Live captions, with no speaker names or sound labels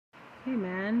Hey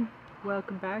man,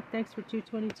 welcome back. Thanks for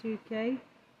 222K.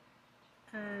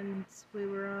 And we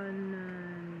were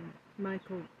on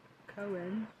Michael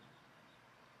Cohen.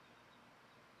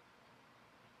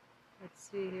 Let's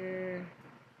see here.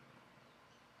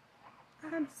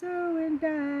 I'm so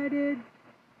indicted.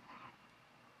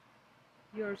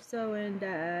 You're so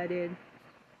indicted.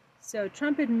 So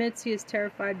Trump admits he is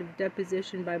terrified of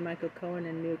deposition by Michael Cohen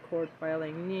in new court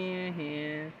filing.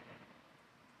 Yeah.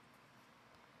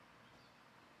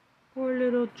 Poor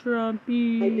little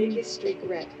Trumpy. My biggest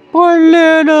regret. Poor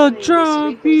little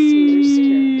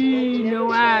Trumpy.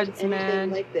 No ads,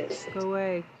 man. Like this. Go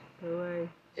away. Go away.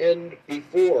 And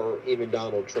before even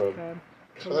Donald Trump,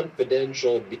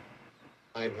 confidential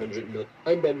 500 million.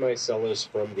 I'm Ben Mycelis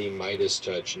from the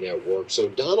Meidastouch network. So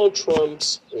Donald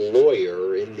Trump's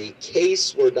lawyer in the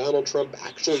case where Donald Trump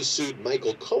actually sued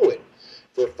Michael Cohen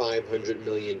for $500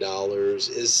 million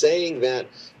is saying that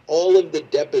all of the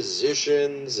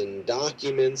depositions and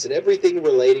documents and everything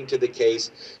relating to the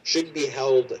case should be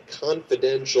held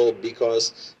confidential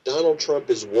because Donald Trump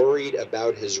is worried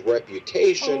about his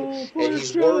reputation and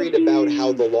he's worried about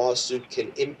how the lawsuit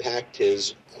can impact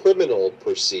his criminal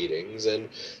proceedings, and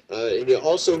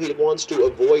also he wants to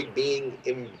avoid being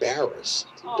embarrassed.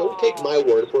 Don't take my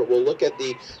word for it. We'll look at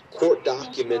the court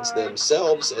documents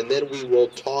themselves, and then we will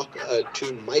talk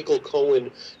to Michael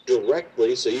Cohen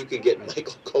directly so you can get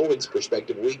Michael Cohen's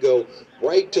perspective. We go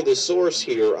right to the source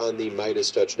here on the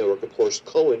Meidastouch network. Of course,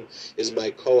 Cohen is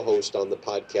my co-host on the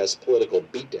podcast Political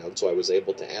Beatdown, so I was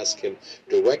able to ask him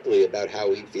directly about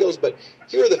how he feels. But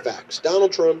here are the facts.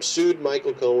 Donald Trump sued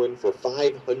Michael Cohen for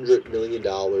 $500 million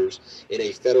in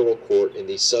a federal court in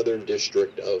the Southern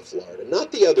District of Florida.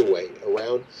 Not the other way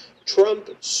around. Trump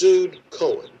sued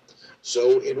Cohen.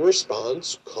 So in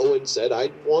response, Cohen said,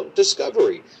 I want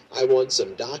discovery. I want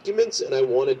some documents, and I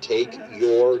want to take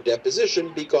your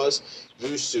deposition because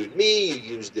you sued me, you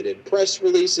used it in press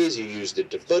releases, you used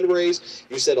it to fundraise,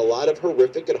 you said a lot of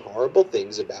horrific and horrible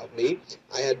things about me.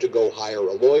 I had to go hire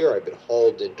a lawyer, I've been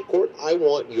hauled into court, I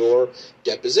want your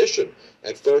deposition.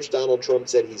 At first, Donald Trump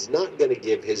said he's not going to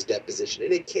give his deposition.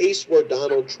 In a case where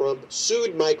Donald Trump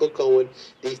sued Michael Cohen,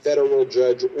 the federal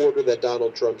judge ordered that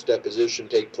Donald Trump's deposition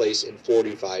take place in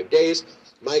 45 days.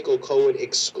 Michael Cohen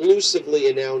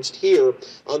exclusively announced here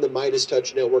on the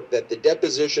Meidastouch network that the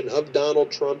deposition of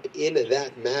Donald Trump in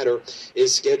that matter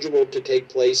is scheduled to take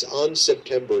place on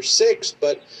September 6th,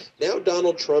 but now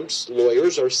Donald Trump's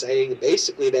lawyers are saying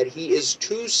basically that he is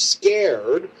too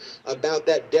scared about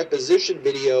that deposition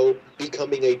video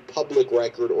becoming a public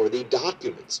record or the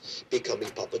documents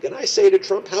becoming public. And I say to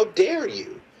Trump, how dare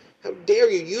you? How dare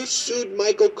you? You sued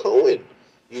Michael Cohen.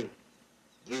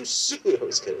 You sued, I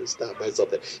was going to stop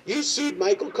myself there. You sued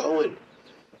Michael Cohen.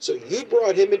 So you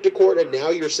brought him into court, and now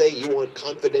you're saying you want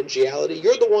confidentiality.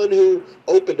 You're the one who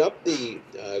opened up the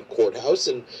courthouse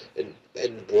and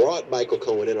brought Michael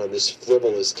Cohen in on this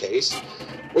frivolous case.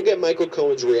 We'll get Michael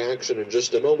Cohen's reaction in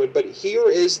just a moment, but here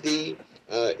is the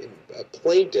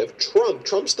plaintiff, Trump.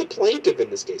 Trump's the plaintiff in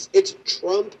this case. It's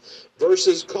Trump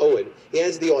versus Cohen. He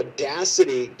has the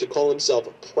audacity to call himself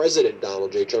President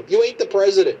Donald J. Trump. You ain't the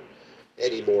president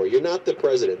anymore. You're not the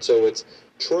president. So it's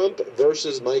Trump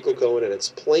versus Michael Cohen, and it's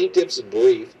plaintiff's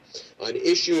brief on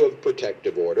issue of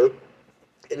protective order.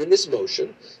 And in this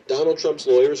motion, Donald Trump's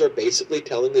lawyers are basically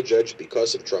telling the judge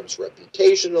because of Trump's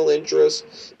reputational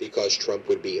interests, because Trump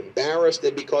would be embarrassed,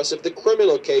 and because of the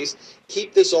criminal case,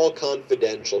 keep this all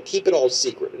confidential, keep it all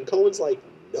secret. And Cohen's like,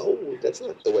 no, that's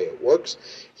not the way it works.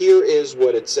 Here is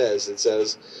what it says. It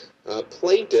says,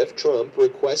 plaintiff Trump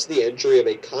requests the entry of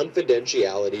a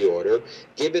confidentiality order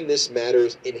given this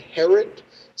matter's inherent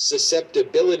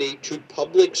susceptibility to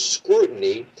public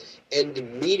scrutiny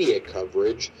and media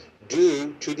coverage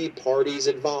due to the parties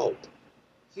involved.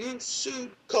 You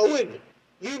sued Cohen.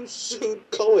 You sued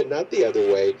Cohen, not the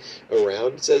other way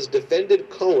around. It says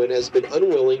defendant Cohen has been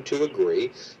unwilling to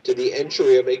agree to the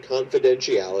entry of a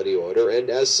confidentiality order, and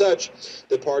as such,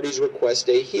 the parties request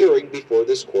a hearing before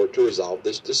this court to resolve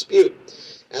this dispute.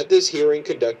 At this hearing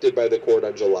conducted by the court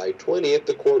on July 20th,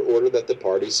 the court ordered that the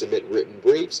parties submit written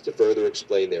briefs to further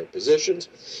explain their positions.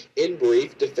 In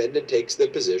brief, defendant's Cohen takes the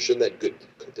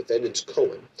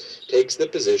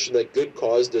position that good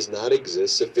cause does not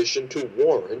exist sufficient to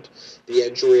warrant the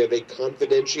entry of a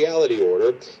confidentiality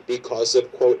order because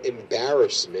of, quote,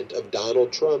 embarrassment of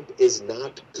Donald Trump is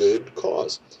not good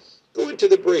cause. Go into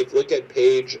the brief, look at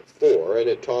page 4, and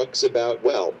it talks about,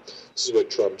 well, this is what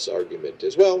Trump's argument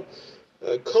is. Well,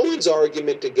 Cohen's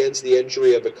argument against the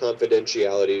entry of a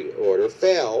confidentiality order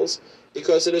fails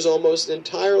because it is almost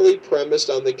entirely premised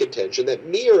on the contention that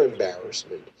mere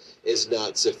embarrassment is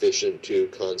not sufficient to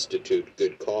constitute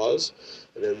good cause.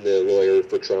 And then the lawyer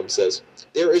for Trump says,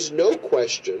 there is no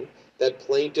question that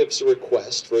plaintiff's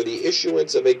request for the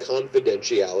issuance of a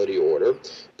confidentiality order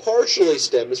partially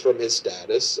stems from his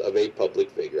status of a public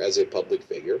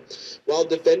figure, while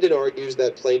defendant argues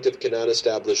that plaintiff cannot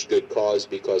establish good cause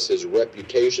because his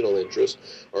reputational interests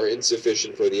are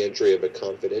insufficient for the entry of a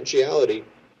confidentiality.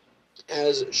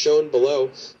 As shown below,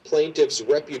 plaintiff's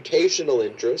reputational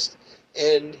interest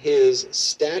and his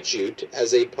statute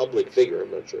as a public figure,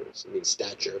 I'm not sure it means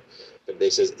stature, but they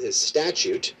says his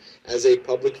statute as a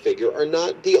public figure are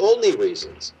not the only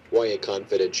reasons why a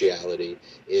confidentiality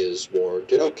is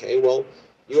warranted. Okay, well,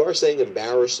 you are saying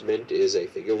embarrassment is a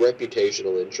figure,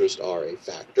 reputational interest are a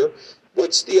factor.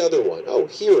 What's the other one? Oh,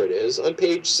 here it is on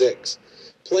page 6.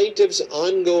 Plaintiff's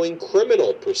ongoing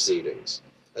criminal proceedings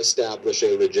establish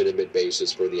a legitimate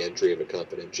basis for the entry of a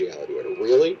confidentiality order.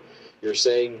 Really? You're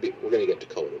saying, we're going to get to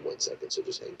Cohen in 1 second, so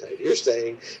just hang tight. You're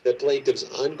saying that plaintiff's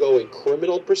ongoing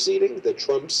criminal proceeding, the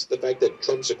fact that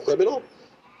Trump's a criminal,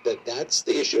 that's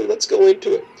the issue? Let's go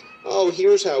into it. Oh,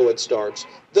 here's how it starts.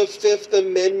 The Fifth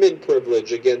Amendment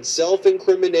privilege against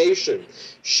self-incrimination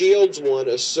shields one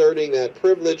asserting that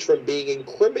privilege from being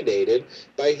incriminated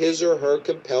by his or her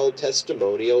compelled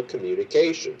testimonial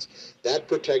communications. That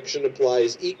protection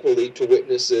applies equally to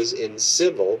witnesses in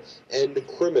civil and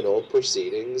criminal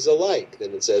proceedings alike.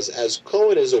 Then it says, as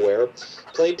Cohen is aware,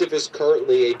 plaintiff is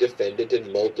currently a defendant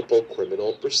in multiple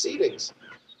criminal proceedings.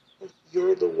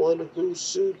 You're the one who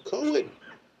sued Cohen.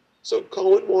 So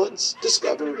Cohen wants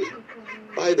discovery.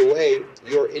 By the way,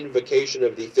 your invocation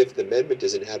of the Fifth Amendment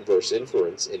is an adverse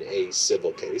inference in a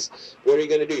civil case. What are you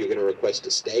going to do? You're going to request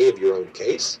a stay of your own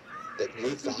case that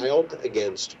you filed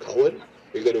against Cohen?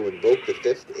 You're going to invoke the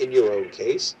Fifth in your own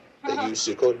case that you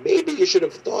sue Cohen? Maybe you should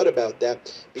have thought about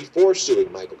that before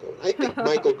suing Michael Cohen. I think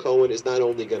Michael Cohen is not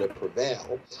only going to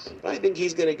prevail, but I think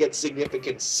he's going to get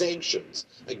significant sanctions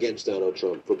against Donald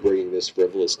Trump for bringing this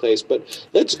frivolous case. But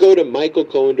let's go to Michael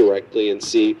Cohen directly and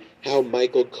see how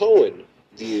Michael Cohen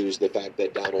views the fact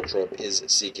that Donald Trump is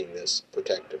seeking this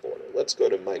protective order. Let's go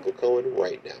to Michael Cohen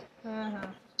right now.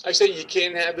 I say you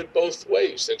can't have it both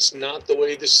ways. That's not the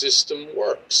way the system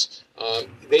works.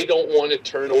 They don't want to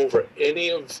turn over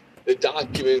any of the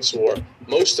documents or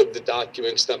most of the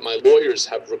documents that my lawyers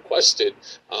have requested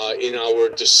in our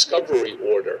discovery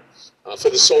order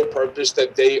for the sole purpose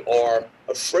that they are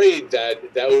afraid that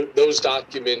those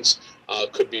documents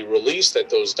could be released,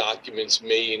 that those documents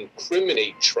may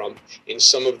incriminate Trump in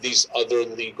some of these other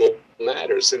legal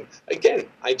matters. And again,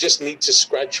 I just need to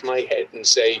scratch my head and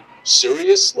say,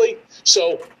 seriously?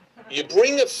 So you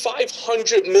bring a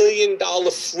 $500 million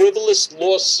frivolous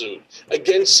lawsuit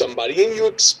against somebody, and you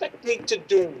expect me to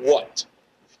do what?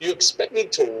 You expect me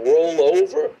to roll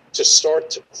over, to start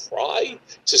to cry,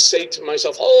 to say to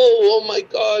myself, oh my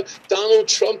God, Donald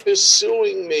Trump is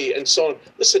suing me, and so on.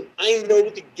 Listen, I know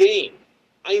the game.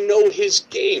 I know his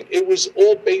game. It was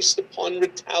all based upon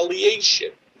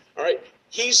retaliation. All right?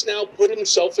 He's now put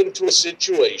himself into a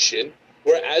situation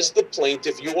where, as the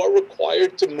plaintiff, you are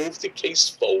required to move the case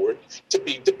forward to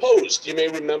be deposed. You may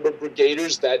remember,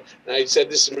 Brigaders, that, and I said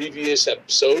this in previous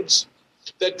episodes,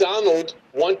 that Donald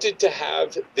wanted to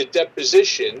have the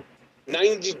deposition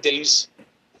 90 days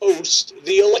post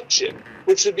the election,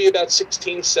 which would be about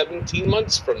 16, 17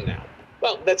 months from now.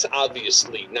 Well, that's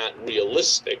obviously not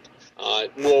realistic,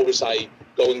 nor was I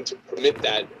going to permit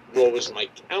that, nor was my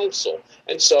counsel.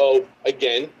 And so,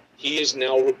 again, he is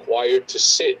now required to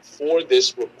sit for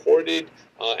this recorded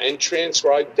and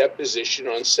transcribed deposition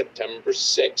on September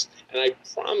 6th. And I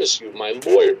promise you, my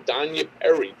lawyer, Danya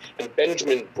Perry, and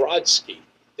Benjamin Brodsky,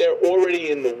 they're already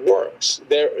in the works.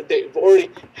 They've already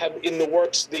have in the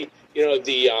works the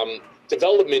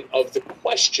development of the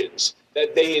questions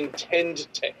that they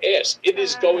intend to ask. It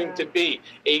is going to be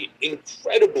a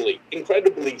incredibly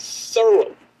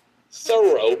thorough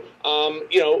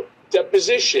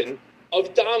deposition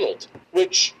of Donald,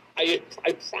 which I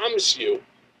promise you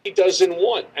he doesn't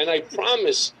want. And I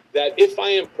promise that if I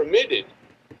am permitted,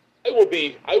 I will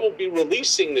be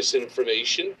releasing this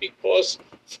information because,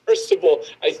 first of all,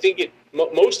 I think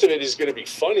most of it is going to be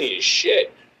funny as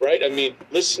shit, right? I mean,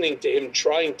 listening to him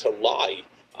trying to lie,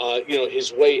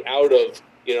 his way out of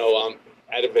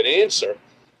an answer,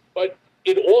 but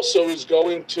it also is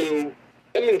going to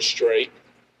demonstrate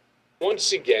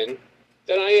once again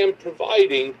that I am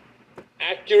providing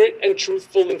accurate and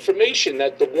truthful information,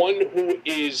 that the one who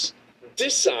is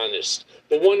dishonest,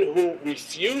 the one who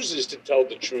refuses to tell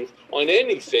the truth on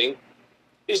anything,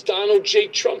 is Donald J.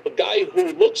 Trump, a guy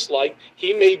who looks like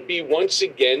he may be once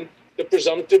again the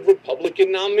presumptive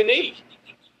Republican nominee.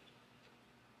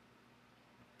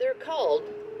 They're called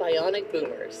bionic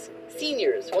boomers,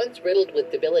 seniors once riddled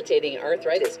with debilitating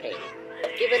arthritis pain,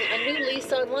 given a new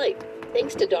lease on life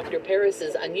thanks to Dr.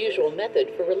 Paris's unusual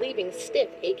method for relieving stiff,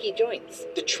 achy joints.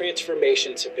 The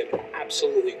transformations have been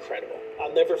absolutely incredible.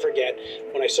 I'll never forget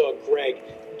when I saw Greg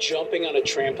jumping on a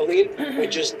trampoline when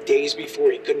just days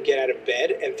before he couldn't get out of bed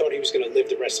and thought he was going to live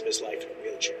the rest of his life in a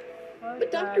wheelchair.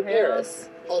 But Dr. Paris,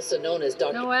 also known as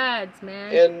Dr. No ads,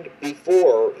 man. And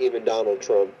before even Donald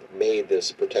Trump made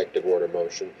this protective order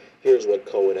motion, here's what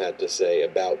Cohen had to say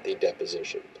about the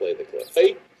deposition. Play the clip.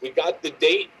 Hey, we got the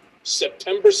date,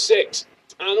 September 6th.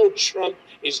 Donald Trump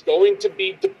is going to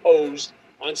be deposed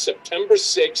on September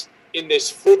 6th in this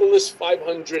frivolous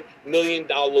 $500 million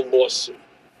lawsuit.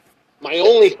 My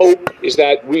only hope is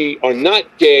that we are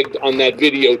not gagged on that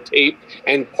videotape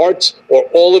and parts or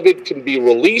all of it can be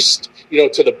released,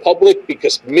 to the public,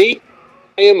 because I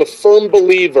am a firm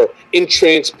believer in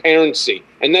transparency,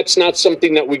 and that's not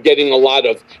something that we're getting a lot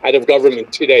of out of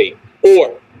government today,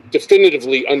 or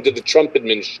definitively under the Trump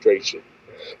administration.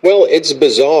 Well, it's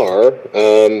bizarre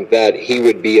that he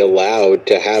would be allowed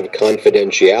to have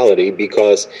confidentiality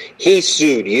because he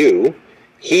sued you.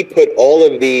 He put all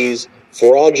of these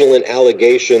fraudulent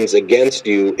allegations against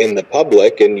you in the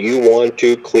public, and you want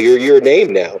to clear your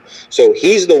name now. So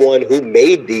he's the one who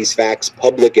made these facts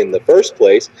public in the first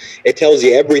place. It tells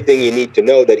you everything you need to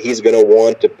know that he's going to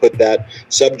want to put that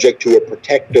subject to a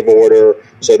protective order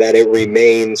so that it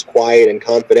remains quiet and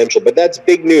confidential. But that's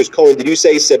big news. Cohen, did you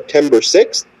say September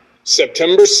 6th?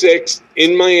 September 6th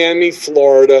in Miami,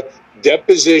 Florida,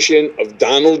 deposition of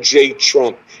Donald J.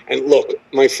 Trump. And look,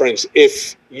 my friends,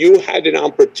 if you had an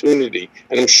opportunity,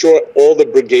 and I'm sure all the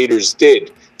brigaders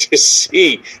did, to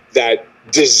see that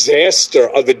disaster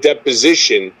of a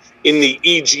deposition in the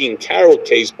E. Jean Carroll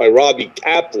case by Robbie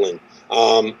Kaplan,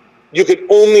 you could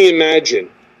only imagine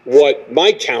what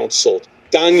my counsel,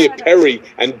 Danya Perry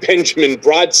and Benjamin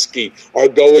Brodsky, are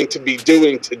going to be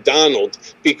doing to Donald,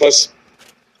 because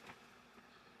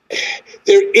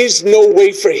there is no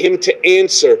way for him to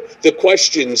answer the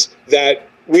questions that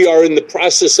we are in the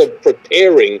process of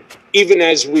preparing, even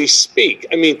as we speak.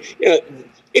 I mean,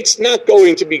 it's not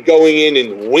going to be going in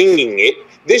and winging it.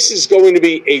 This is going to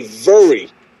be a very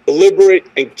deliberate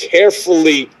and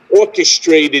carefully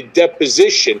orchestrated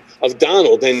deposition of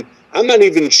Donald. And I'm not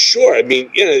even sure. I mean,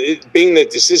 being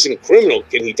that this isn't criminal,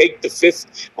 can he take the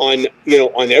fifth on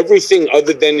everything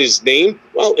other than his name?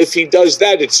 Well, if he does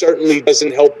that, it certainly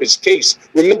doesn't help his case.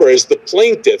 Remember, as the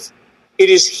plaintiff, it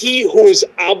is he who is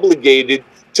obligated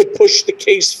to push the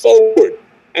case forward.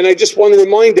 And I just want to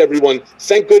remind everyone,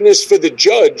 thank goodness for the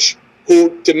judge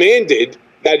who demanded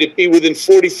that it be within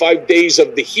 45 days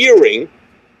of the hearing.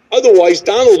 Otherwise,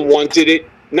 Donald wanted it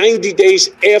 90 days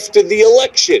after the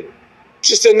election.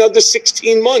 Just another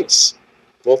 16 months.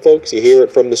 Well, folks, you hear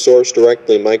it from the source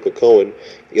directly, Michael Cohen.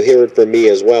 You'll hear it from me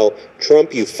as well.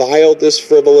 Trump, you filed this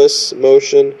frivolous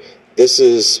motion. This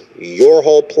is your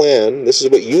whole plan. This is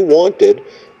what you wanted.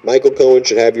 Michael Cohen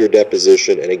should have your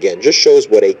deposition. And again, just shows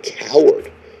what a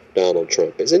coward Donald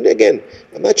Trump is. And again,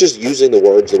 I'm not just using the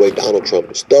words the way Donald Trump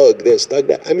is. Thug this, thug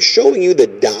that. I'm showing you the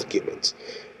documents.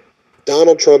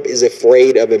 Donald Trump is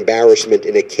afraid of embarrassment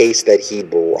in a case that he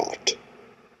brought.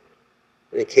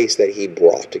 Against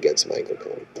Michael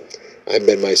Cohen. I'm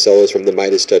Ben Mycelis from the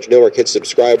Meidastouch Network. Hit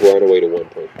subscribe. We're on our way to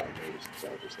 1.5 million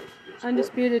subscribers.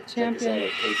 Undisputed champion. Check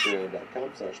us out at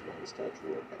patreon.com/Meidastouch.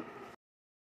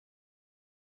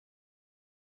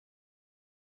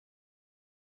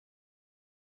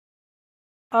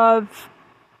 Of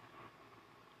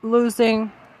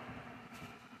losing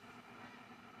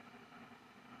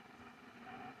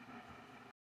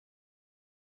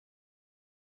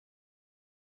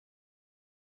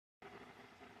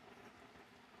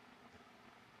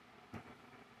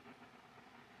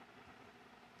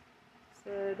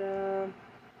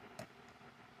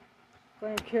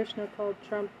Glenn Kirshner called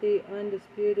Trump the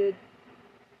undisputed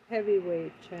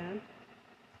heavyweight champ.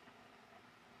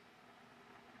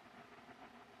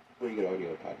 Pretty good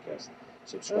audio podcast.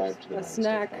 Subscribe to the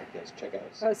Meidastouch podcast. Check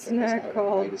out a snack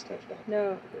called Meidastouch.com.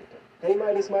 No. Hey,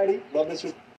 Midas Mighty. Love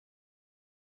this.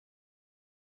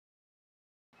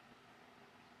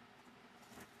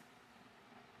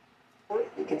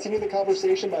 Continue the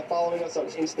conversation by following us on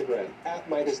Instagram at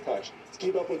Meidastouch to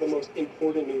keep up with the most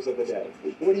important news of the day.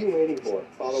 What are you waiting for?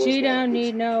 Follow us. She don't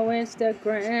need no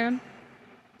Instagram.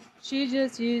 She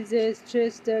just uses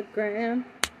Tristagram.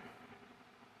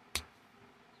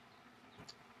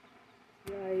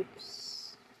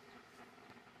 Yipes.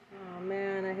 Oh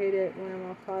man, I hate it when I'm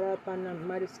all caught up on the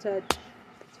Meidastouch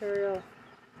material.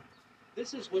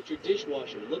 This is what your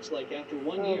dishwasher looks like after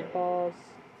 1 year. Oh, balls.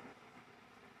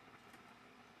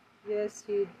 Yes,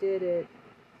 you did it.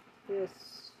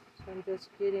 Yes, I'm just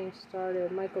getting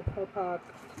started. Michael Popok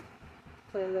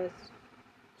playlist.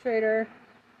 Trader.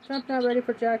 Trump not ready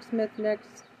for Jack Smith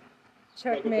next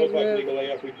checkmate Michael Popok, move.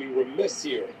 Legal AF, we'd be remiss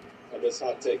here on this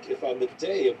hot take if on the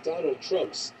day of Donald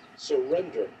Trump's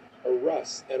surrender,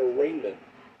 arrest, and arraignment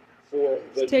for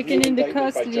the taken new into indictment by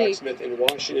custody. Jack Smith in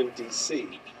Washington,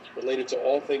 D.C., related to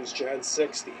all things Jan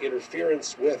 6, the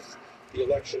interference with the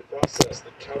election process,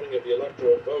 the counting of the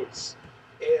electoral votes,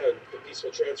 and the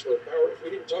peaceful transfer of power, if we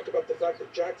didn't talk about the fact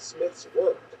that Jack Smith's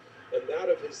work and that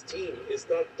of his team is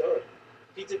not done.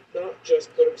 He did not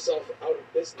just put himself out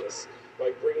of business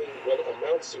by bringing what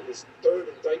amounts to his third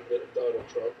indictment of Donald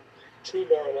Trump, 2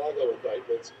 Mar-a-Lago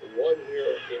indictments, 1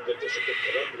 here in the District of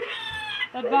Columbia.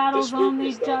 The battle's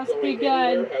only just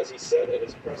begun. As he said at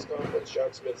his press conference,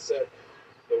 Jack Smith said,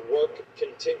 the work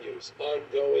continues,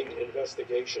 ongoing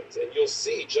investigations. And you'll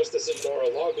see, just as in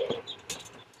Mar-a-Lago,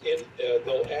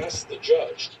 they'll ask the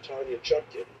judge, Tanya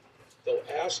Chutkin, they'll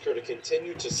ask her to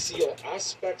continue to seal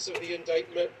aspects of the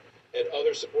indictment and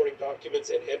other supporting documents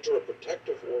and enter a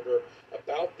protective order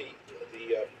about the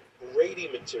Brady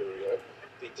material,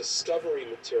 the discovery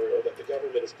material that the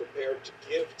government is prepared to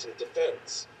give to the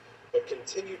defense, but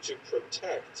continue to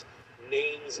protect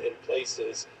names and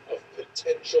places of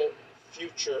potential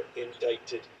future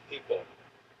indicted people.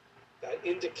 That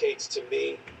indicates to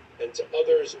me and to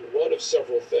others one of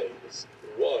several things.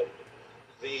 One,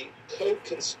 the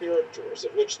co-conspirators,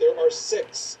 of which there are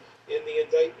 6 in the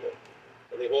indictment,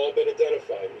 and they've all been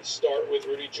identified. We start with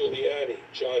Rudy Giuliani,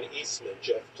 John Eastman,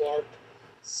 Jeff Clark,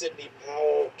 Sidney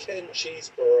Powell, Ken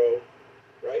Cheeseborough,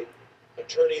 right?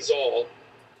 Attorneys all.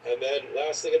 And then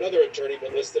lastly, another attorney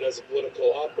but listed as a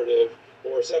political operative,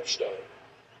 Boris Epstein.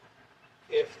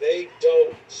 If they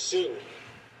don't soon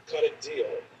cut a deal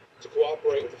to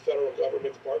cooperate with the federal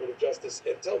government, Department of Justice,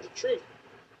 and tell the truth,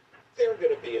 they're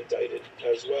going to be indicted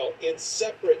as well in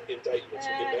separate indictments,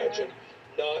 you can imagine,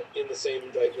 not in the same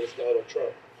indictment as Donald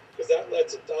Trump. Because that led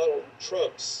to Donald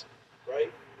Trump's, right?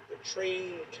 The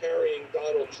train carrying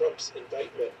Donald Trump's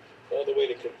indictment all the way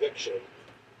to conviction,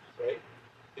 right,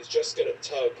 is just going to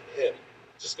tug him,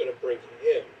 just going to bring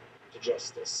him to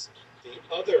justice.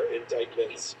 The other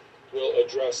indictments will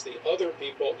address the other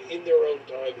people in their own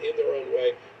time, in their own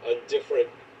way, on different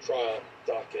trial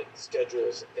docket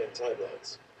schedules and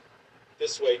timelines.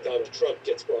 This way, Donald Trump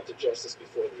gets brought to justice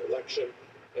before the election,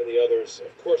 and the others,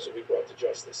 of course, will be brought to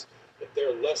justice. But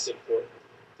they're less important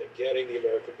than getting the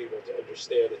American people to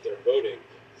understand that they're voting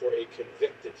for a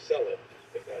convicted felon,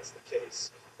 if that's the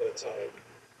case, by the time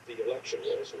the election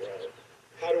rolls around.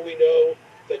 How do we know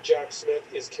that Jack Smith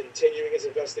is continuing his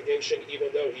investigation even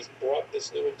though he's brought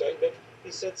this new indictment?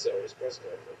 He said so in his press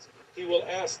conference. He will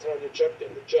ask Tanya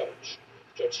Chutkin, the judge,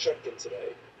 Judge Chutkin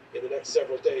today, in the next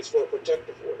several days for a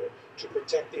protective order to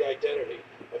protect the identity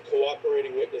of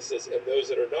cooperating witnesses and those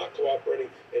that are not cooperating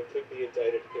and could be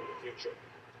indicted in the future.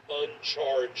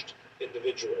 Uncharged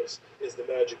individuals is the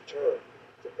magic term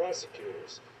for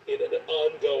prosecutors in an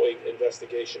ongoing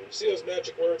investigation. You see those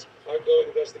magic words? Ongoing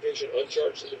investigation,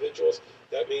 uncharged individuals.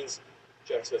 That means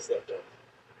Jack Smith's not done.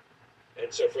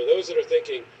 And so for those that are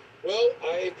thinking, well,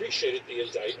 I appreciated the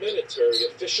indictment. It's very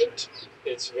efficient.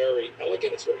 It's very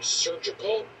elegant. It's very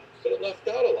surgical. But it left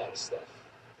out a lot of stuff.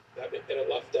 And it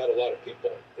left out a lot of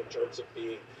people in terms of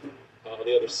being on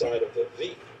the other side of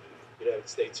the United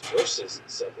States versus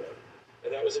someone.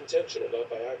 And that was intentional, not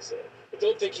by accident. But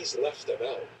don't think he's left them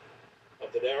out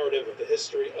of the narrative, of the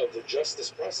history, of the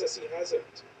justice process. He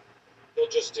hasn't. He'll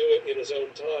just do it in his own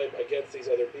time against these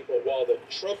other people while the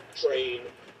Trump train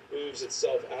moves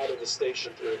itself out of the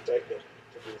station through indictment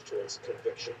to move towards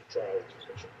conviction, trial and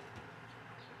conviction.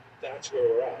 That's where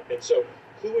we're at. And so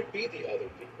who would be the other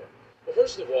people? Well,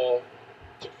 first of all,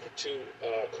 to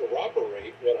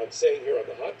corroborate what I'm saying here on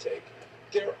the hot take,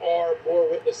 there are more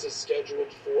witnesses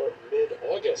scheduled for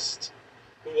mid-August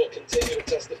who will continue to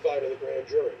testify to the grand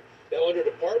jury. Now, under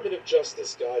Department of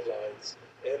Justice guidelines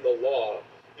and the law,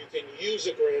 you can use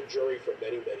a grand jury for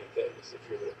many, many things if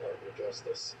you're the Department of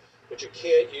Justice. But you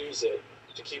can't use it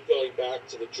to keep going back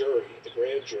to the jury, the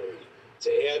grand jury, to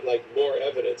add like more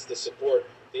evidence to support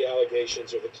the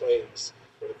allegations or the claims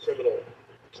or the criminal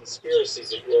conspiracies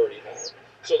that you already have.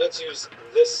 So let's use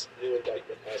this new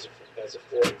indictment as a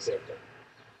for example.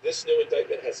 This new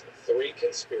indictment has 3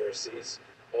 conspiracies,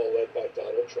 all led by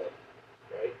Donald Trump,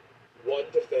 right? 1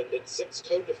 defendant, 6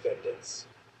 co-defendants,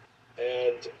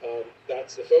 and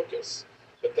that's the focus.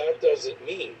 But that doesn't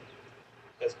mean,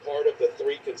 as part of the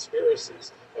 3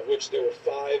 conspiracies, of which there were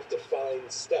 5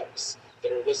 defined steps,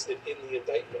 that are listed in the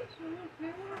indictment,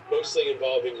 mostly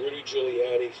involving Rudy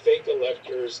Giuliani, fake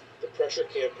electors, the pressure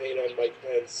campaign on Mike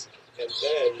Pence, and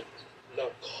then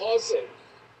not causing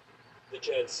the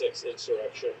Jan 6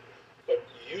 insurrection, but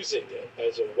using it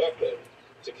as a weapon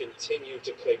to continue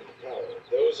to cling to power.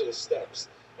 Those are the steps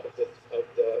of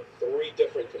the three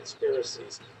different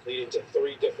conspiracies leading to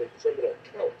three different criminal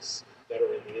counts that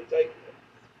are in the indictment.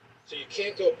 So you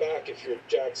can't go back, if you're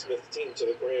Jack Smith's team, to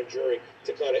the grand jury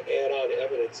to kind of add on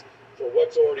evidence for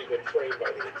what's already been framed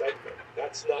by the indictment.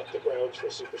 That's not the grounds for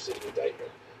a superseding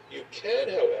indictment. You can,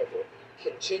 however,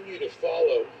 continue to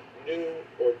follow new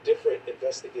or different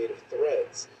investigative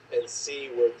threads and see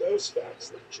where those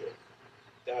facts lead you.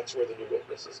 That's where the new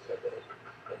witnesses come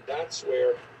in. And that's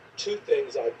where two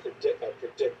things I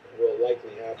predict will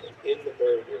likely happen in the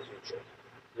very near future.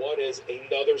 One is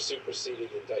another superseding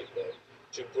indictment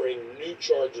to bring new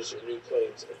charges or new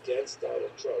claims against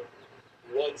Donald Trump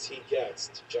once he gets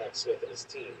to Jack Smith and his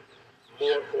team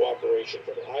more cooperation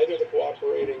from either the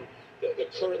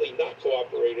currently not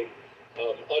cooperating,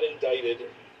 unindicted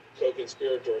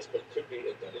co-conspirators, but could be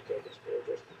indicted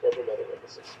co-conspirators, or from other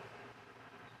witnesses.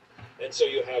 And so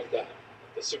you have that,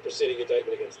 the superseding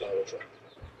indictment against Donald Trump.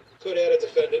 Could add a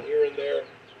defendant here and there,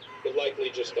 but likely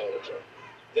just Donald Trump.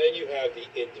 Then you have the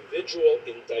individual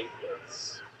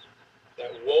indictments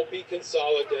that won't be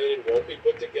consolidated, won't be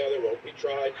put together, won't be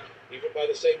tried, even by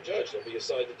the same judge. They'll be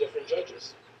assigned to different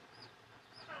judges.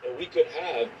 And we could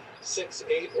have 6,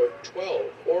 8, or 12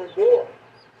 or more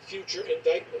future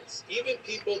indictments. Even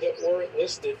people that weren't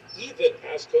listed, even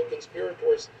as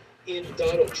co-conspirators in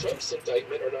Donald Trump's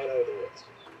indictment, are not out of the woods.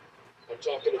 I'm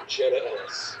talking to Jenna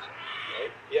Ellis.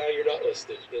 Right? Yeah, you're not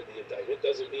listed in the indictment.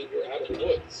 Doesn't mean you're out of the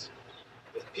woods.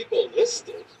 The people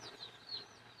listed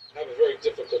have a very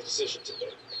difficult decision to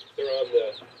make. They're on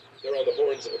the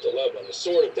horns of a dilemma. The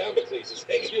sword of Damocles is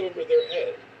hanging over their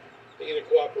head. They either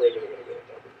cooperate or they're going to get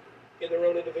indicted. In their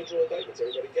own individual indictments,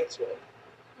 everybody gets one,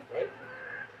 right?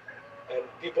 And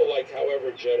people like,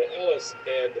 however, Jenna Ellis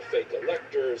and the fake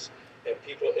electors and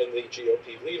people in the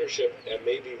GOP leadership and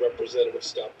maybe Representative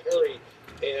Scott Perry,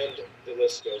 and the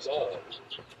list goes on,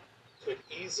 could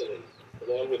easily,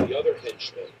 along with the other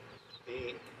henchmen,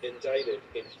 be indicted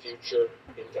in future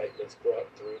indictments brought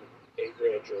through a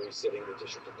grand jury sitting in the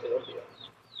District of Columbia.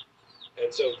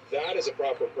 And so that is a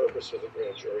proper purpose for the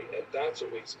grand jury, and that's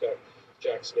what we expect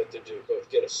Jack Smith to do,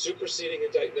 both get a superseding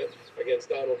indictment against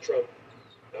Donald Trump,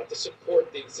 not to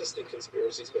support the existing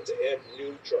conspiracies, but to add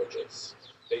new charges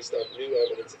based on new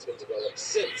evidence that's been developed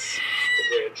since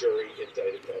the grand jury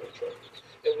indicted Donald Trump.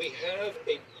 And we have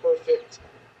a perfect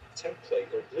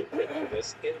template or blueprint for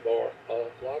this in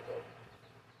Mar-a-Lago.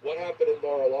 What happened in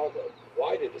Mar-a-Lago?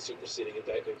 Why did the superseding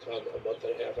indictment come a month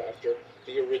and a half after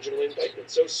the original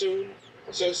indictment? So soon,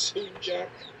 Jack?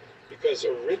 Because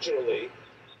originally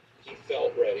he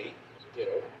felt ready,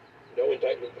 no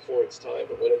indictment before it's time,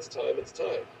 but when it's time, it's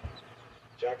time.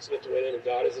 Jack Smith went in and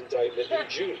got his indictment in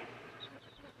June.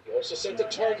 He also sent a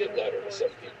target letter to some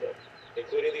people,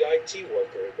 including the IT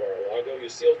worker in Mar-a-Lago,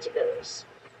 Yuscil Taveras,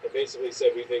 and basically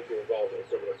said, we think you're involved in a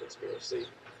criminal conspiracy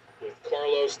with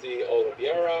Carlos de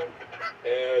Oliveira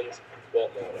and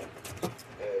Walt Nauta.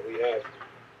 And we have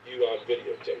you on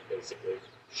videotape, basically,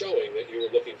 showing that you were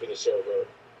looking for the server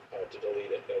to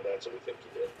delete it, and that's what we think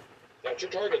you did. That's your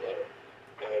target letter.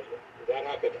 And that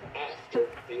happened after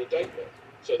the indictment.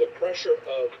 So the pressure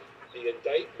of the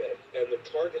indictment and the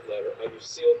target letter on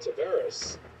Yuscil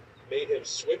Taveras made him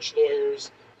switch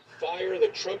lawyers, fire the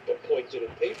Trump-appointed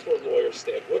and paid-for lawyer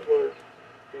Stan Woodward,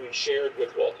 who he shared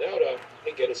with Walt Nauta,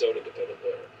 and get his own independent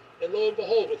lawyer. And lo and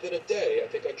behold, within a day, I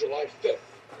think on July 5th,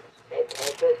 how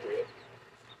appropriate,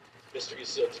 Mr.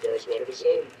 Yuscil Taveras wanted his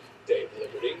own day of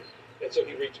liberty, and so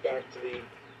he reached back to the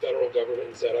federal government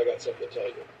and said, I got something to tell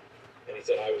you. And he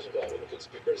said, I was involved in a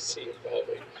conspiracy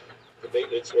involving the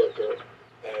maintenance worker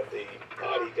and the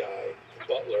body guy, the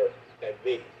butler, and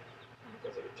me. It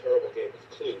was like a terrible game of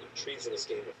Clue, a treasonous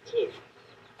game of Clue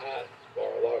at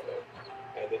Mar-a-Lago.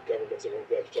 And the government said, well,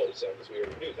 we have to tell us that because we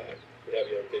already knew that. We have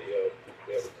you on video,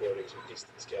 we have recordings, we pieced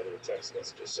it together with text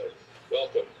messages. So,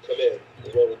 welcome, come in,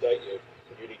 we won't indict you,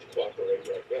 but you need to cooperate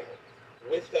right now.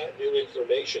 With that new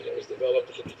information that was developed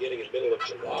at the beginning and middle of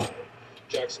July,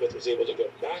 Jack Smith was able to go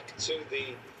back to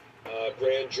the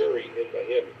grand jury in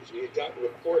Miami, because we had gotten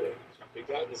reporting, we'd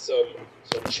gotten some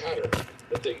chatter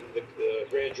that the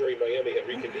grand jury in Miami had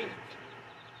reconvened.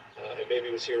 And maybe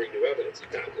was hearing new evidence.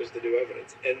 That was the new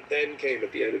evidence. And then came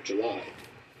at the end of July,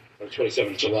 on the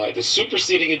 27th of July, the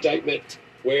superseding indictment,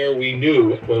 where we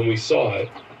knew when we saw it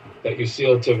that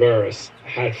Yuscil Taveras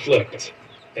had flipped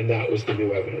and that was the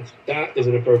new evidence. That is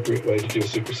an appropriate way to do a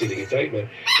superseding indictment.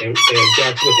 And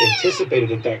Jack Smith anticipated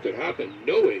that that could happen,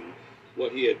 knowing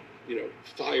what he had,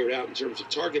 fired out in terms of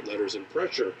target letters and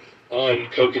pressure on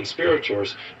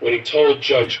co-conspirators when he told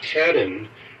Judge Cannon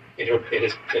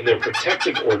in their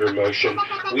protective order motion,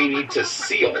 we need to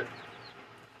seal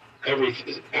every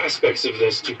aspects of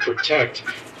this to protect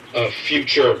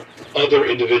future other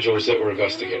individuals that we're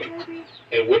investigating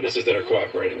and witnesses that are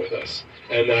cooperating with us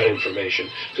and that information,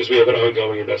 because we have an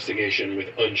ongoing investigation with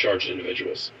uncharged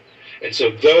individuals. And so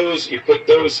you put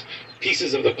those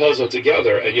pieces of the puzzle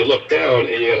together and you look down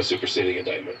and you got a superseding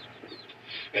indictment.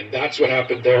 And that's what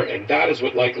happened there, and that is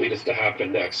what likely is to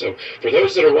happen next. So for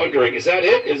those that are wondering, is that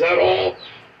it? Is that all?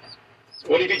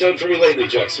 What have you done for me lately,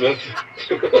 Jack Smith?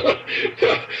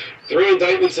 3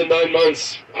 indictments in 9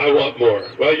 months. I want more.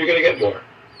 Well, you're going to get more.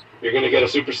 You're going to get a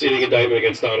superseding indictment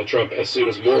against Donald Trump as soon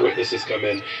as more witnesses come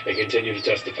in and continue to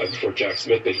testify before Jack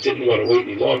Smith. But he didn't want to wait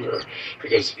any longer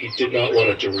because he did not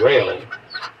want to derail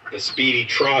the speedy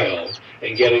trial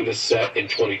and getting this set in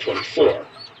 2024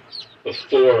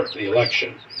 before the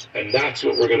election. And that's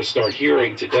what we're going to start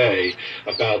hearing today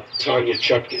about Tanya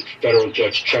Chutkin, Federal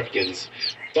Judge Chutkin's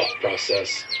thought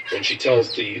process when she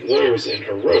tells the lawyers in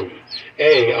her room,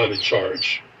 A, I'm in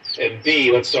charge, and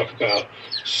B, let's talk about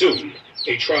soon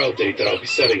a trial date that I'll be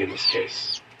setting in this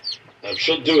case.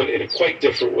 She'll do it in a quite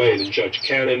different way than Judge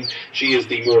Cannon. She is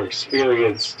the more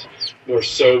experienced, more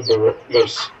sober,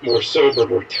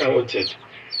 more talented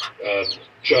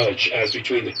judge, as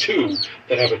between the two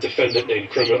that have a defendant named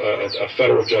a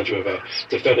federal judge who have a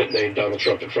defendant named Donald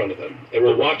Trump in front of them. And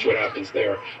we'll watch what happens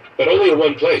there, but only in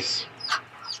one place.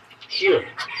 Here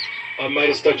on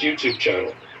Meidastouch YouTube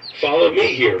channel. Follow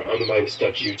me here on the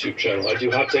Meidastouch YouTube channel. I do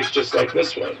hot takes just like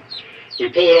this one. We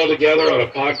pull it all together on a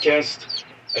podcast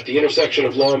at the intersection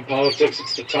of law and politics.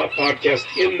 It's the top podcast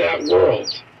in that world.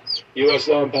 U.S.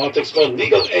 law and politics, called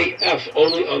Legal AF,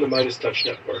 only on the Meidastouch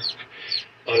Network.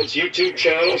 On its YouTube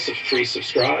channel, free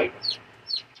subscribe.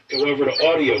 Go over to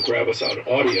audio, grab us on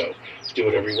audio. Do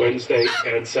it every Wednesday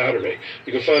and Saturday.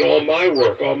 You can find all my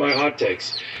work, all my hot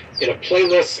takes, in a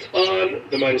playlist on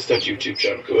the Meidastouch YouTube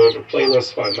channel. Go over to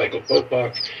playlist, find Michael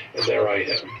Popok, and there I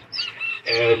am.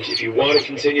 And if you want to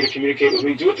continue to communicate with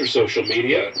me, do it through social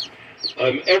media.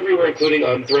 I'm everywhere, including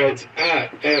on Threads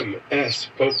at MS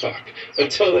Popok.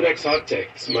 Until the next hot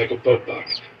take, this is Michael Popok,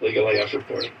 Legal AF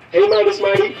reporting. Hey, Midas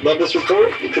Mighty, love this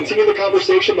report? Continue the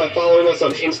conversation by following us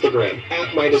on Instagram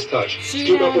at Meidastouch.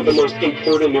 Keep up with the most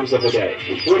important news of the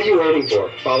day. What are you waiting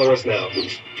for? Follow us now.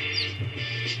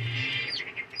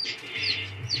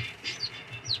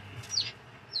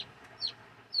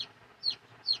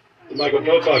 Michael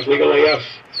Popok, Legal AF.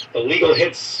 The legal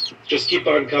hits just keep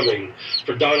on coming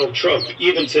for Donald Trump.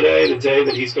 Even today, the day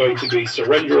that he's going to be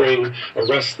surrendering,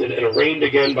 arrested, and arraigned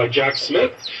again by Jack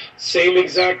Smith, same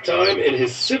exact time in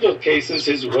his civil cases,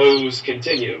 his woes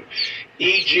continue.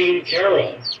 E. Jean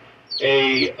Carroll,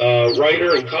 a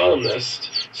writer and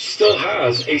columnist, still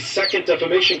has a second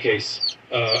defamation case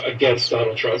against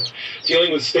Donald Trump,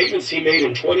 dealing with statements he made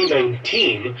in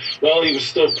 2019 while he was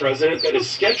still president that is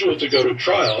scheduled to go to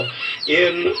trial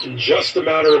in just a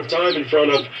matter of time in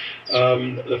front of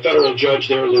the federal judge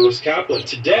there, Lewis Kaplan.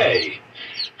 Today,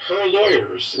 her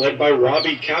lawyers, led by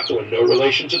Robbie Kaplan, no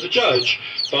relation to the judge,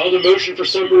 filed a motion for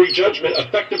summary judgment,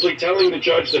 effectively telling the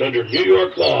judge that under New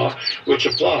York law, which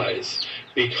applies,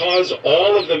 because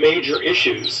all of the major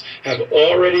issues have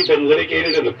already been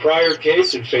litigated in the prior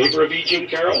case in favor of E. Jean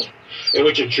Carroll, in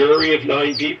which a jury of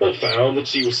 9 people found that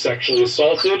she was sexually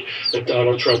assaulted, that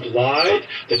Donald Trump lied,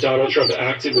 that Donald Trump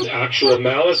acted with actual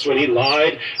malice when he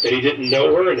lied that he didn't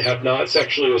know her and had not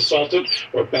sexually assaulted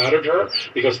or battered her,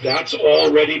 because that's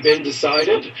already been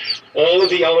decided. All of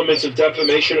the elements of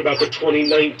defamation about the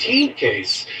 2019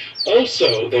 case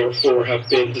also, therefore, have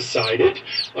been decided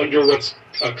under what's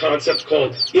a concept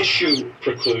called issue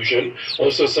preclusion,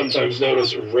 also sometimes known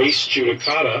as res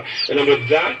judicata. And under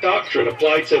that doctrine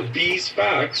applied to these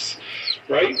facts,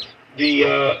 right, the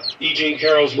E. Jean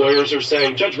Carroll's lawyers are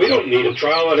saying, Judge, we don't need a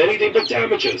trial on anything but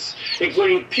damages,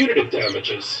 including punitive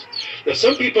damages. Now,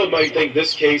 some people might think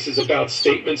this case is about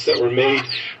statements that were made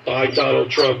by Donald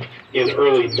Trump in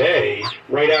early May,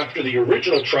 right after the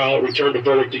original trial returned a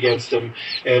verdict against him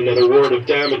and an award of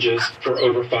damages for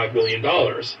over $5 million.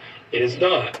 It is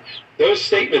not. Those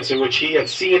statements in which he at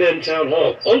CNN Town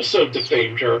Hall also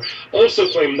defamed her, also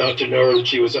claimed not to know her, that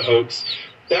she was a hoax,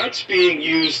 that's being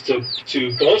used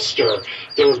to bolster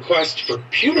the request for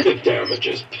punitive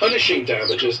damages, punishing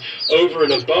damages, over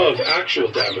and above actual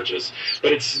damages.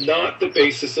 But it's not the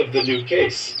basis of the new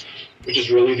case. which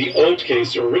is really the old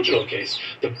case or original case.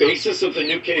 The basis of the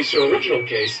new case or original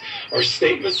case are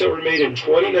statements that were made in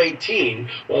 2019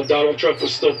 while Donald Trump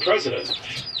was still president.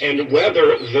 And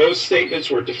whether those statements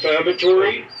were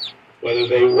defamatory, whether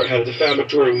they had a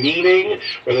defamatory meaning,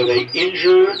 whether they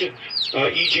injured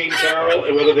E. Jean Carroll,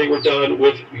 and whether they were done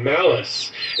with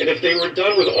malice. And if they were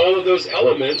done with all of those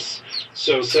elements,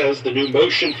 so says the new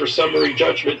motion for summary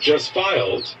judgment just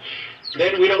filed,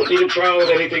 then we don't need a trial of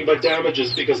anything but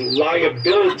damages, because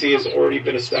liability has already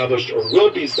been established or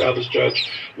will be established, Judge,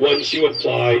 once you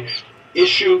apply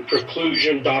issue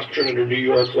preclusion doctrine under New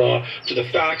York law to the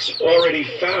facts already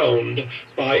found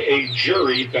by a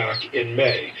jury back in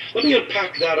May. Let me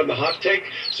unpack that on the hot take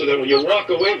so that when you walk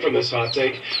away from this hot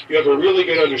take, you have a really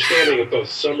good understanding of both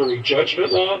summary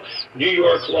judgment law, New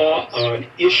York law on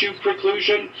issue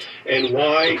preclusion, and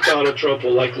why Donald Trump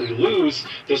will likely lose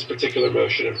this particular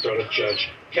motion in front of Judge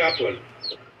Kaplan.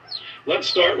 Let's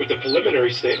start with the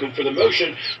preliminary statement for the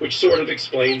motion, which sort of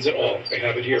explains it all. I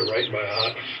have it here right in my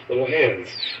hot little hands.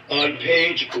 On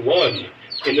page 1,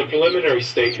 in the preliminary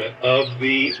statement of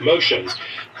the motion,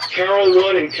 Carroll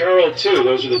 1 and Carroll 2,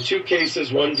 those are the two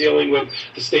cases, one dealing with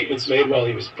the statements made while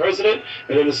he was president,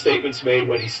 and then the statements made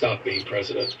when he stopped being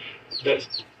president.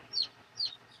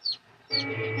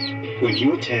 When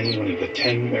you attend one of the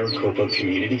 10 Maricopa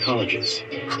community colleges,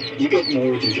 you get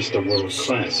more than just a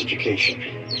world-class education.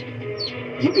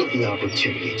 You get the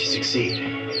opportunity to succeed.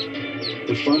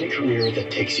 The fun career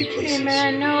that takes you places. Hey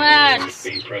man, no ads.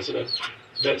 Being president.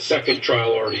 That second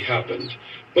trial already happened.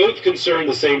 Both concern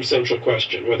the same central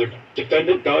question, whether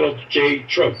defendant Donald J.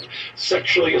 Trump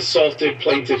sexually assaulted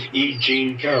plaintiff E.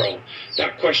 Jean Carroll.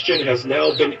 That question has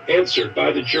now been answered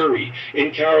by the jury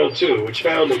in Carroll 2, which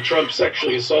found that Trump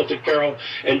sexually assaulted Carroll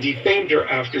and defamed her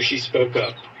after she spoke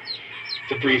up.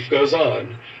 The brief goes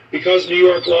on. Because New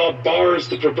York law bars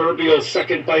the proverbial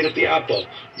second bite at the apple,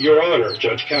 Your Honor,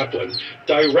 Judge Kaplan,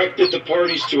 directed the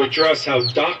parties to address how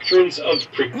doctrines of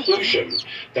preclusion,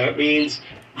 that means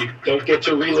you don't get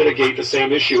to relitigate the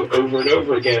same issue over and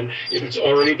over again if it's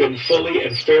already been fully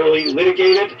and fairly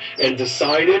litigated and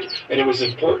decided, and it was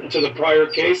important to the prior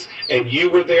case, and you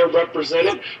were there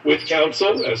represented with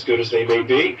counsel, as good as they may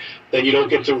be, then you don't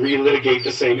get to relitigate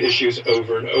the same issues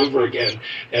over and over again,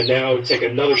 and now take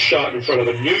another shot in front of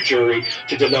a new jury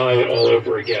to deny it all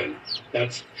over again.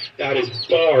 That is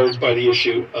barred by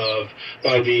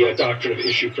the doctrine of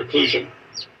issue preclusion.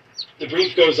 The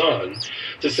brief goes on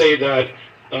to say that,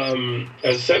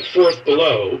 as set forth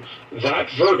below, that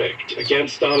verdict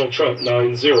against Donald Trump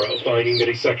 9-0, finding that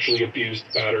he sexually abused,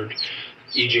 battered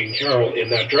E. Jean Carroll in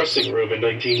that dressing room in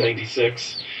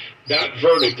 1996, that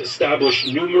verdict established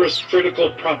numerous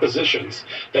critical propositions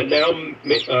that now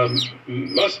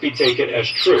must be taken as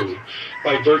true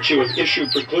by virtue of issue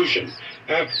preclusion.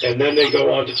 And then they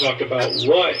go on to talk about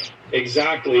what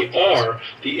exactly are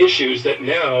the issues that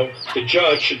now the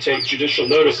judge should take judicial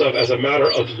notice of as a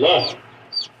matter of law.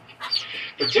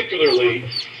 Particularly,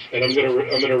 and I'm going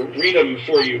to read them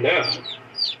for you now.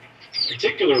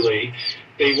 Particularly,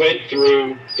 they went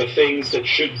through the things that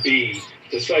should be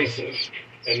decisive.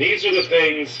 And these are the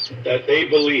things that they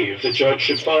believe the judge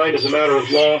should find as a matter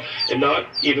of law and not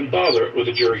even bother with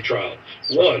a jury trial.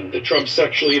 1, that Trump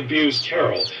sexually abused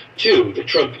Carroll. 2, that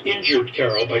Trump injured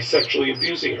Carroll by sexually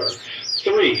abusing her.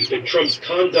 3, that Trump's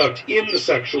conduct in the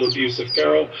sexual abuse of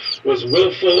Carroll was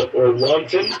willful or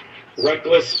wanton,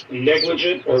 reckless,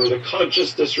 negligent, or with a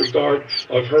conscious disregard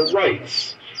of her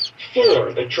rights.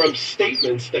 4, that Trump's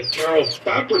statements that Carroll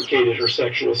fabricated her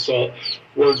sexual assault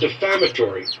were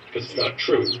defamatory, because it's not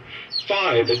true.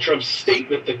 5, that Trump's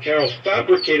statement that Carroll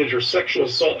fabricated her sexual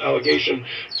assault allegation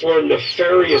for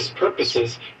nefarious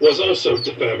purposes was also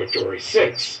defamatory.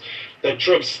 6, that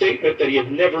Trump's statement that he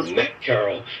had never met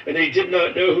Carroll and that he did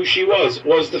not know who she was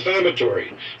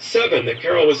defamatory. 7, that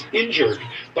Carroll was injured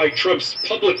by Trump's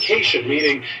publication,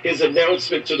 meaning his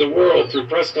announcement to the world through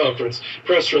press conference,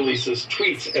 press releases,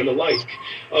 tweets, and the like,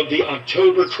 of the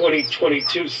October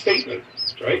 2022 statement.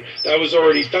 Right? That was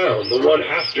already found, the one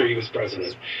after he was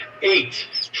president. 8,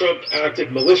 Trump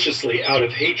acted maliciously out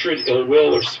of hatred, ill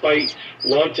will, or spite,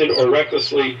 wanton or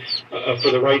recklessly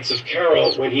for the rights of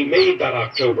Carroll when he made that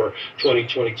October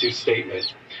 2022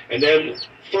 statement. And then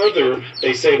further,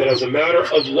 they say that as a matter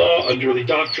of law under the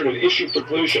doctrine of issue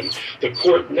preclusion, the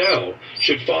court now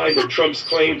should find that Trump's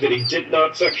claim that he did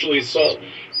not sexually assault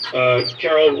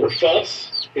Carroll were false.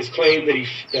 His claim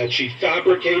that she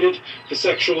fabricated the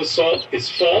sexual assault is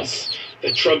false.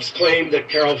 That Trump's claim that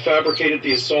Carroll fabricated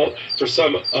the assault for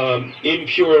some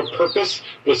impure purpose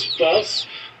was false.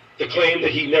 the claim that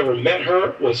he never met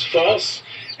her was false,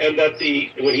 and that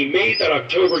when he made that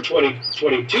October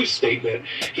 2022 statement,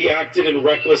 he acted in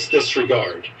reckless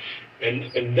disregard.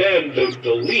 And then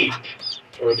the leap,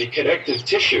 or the connective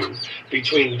tissue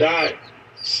between that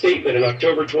statement in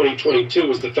October 2022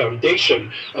 was the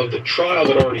foundation of the trial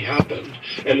that already happened,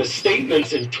 and the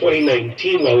statements in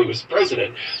 2019 while he was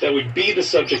president that would be the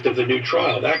subject of the new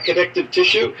trial. That connective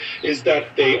tissue is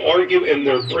that they argue in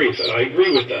their brief, and I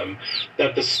agree with them,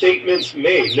 that the statements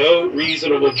made, no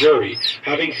reasonable jury,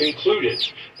 having concluded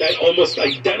that almost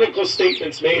identical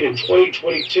statements made in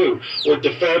 2022 were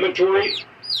defamatory,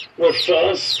 were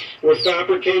false, were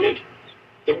fabricated,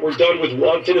 that were done with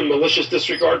wanton and malicious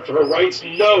disregard for her rights,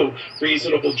 no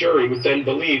reasonable jury would then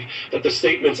believe that the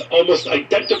statements almost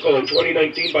identical in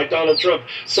 2019 by Donald Trump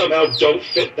somehow don't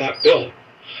fit that bill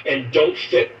and don't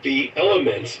fit the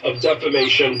elements of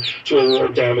defamation to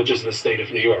award damages in the state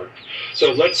of New York.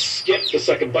 So let's skip the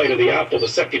second bite of the apple, the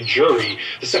second jury,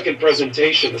 the second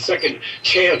presentation, the second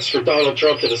chance for Donald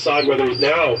Trump to decide whether he's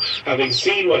now, having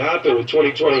seen what happened with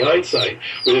 2020 hindsight,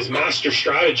 with his master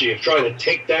strategy of trying to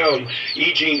take down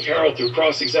E. Jean Carroll through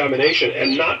cross-examination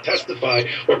and not testify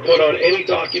or put on any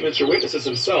documents or witnesses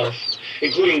himself,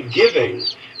 including giving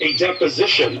a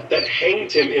deposition that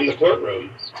hanged him in the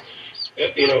courtroom,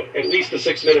 at least the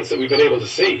 6 minutes that we've been able to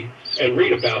see and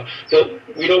read about,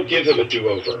 we don't give him a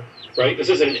do-over, right? This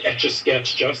isn't an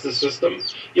etch-a-sketch justice system.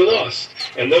 You lost.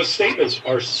 And those statements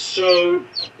are so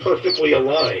perfectly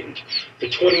aligned, the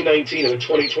 2019 and the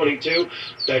 2022,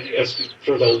 that as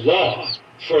for the law,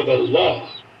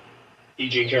 E.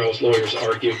 Jean Carroll's lawyers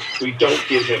argue, we don't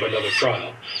give him another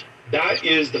trial. That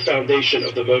is the foundation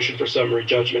of the motion for summary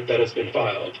judgment that has been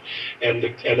filed. And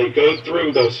they go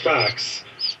through those facts,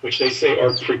 which they say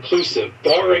are preclusive,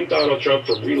 barring Donald Trump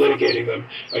from relitigating them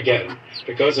again.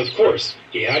 Because, of course,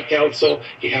 he had counsel,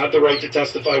 he had the right to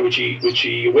testify, which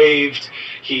he waived.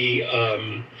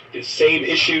 The same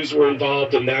issues were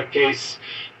involved in that case.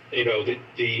 The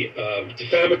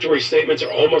defamatory statements are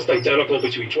almost identical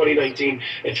between 2019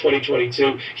 and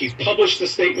 2022. He published the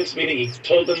statements, meaning he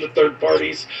told them to third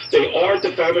parties they are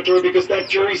defamatory because that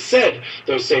jury said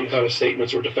those same kind of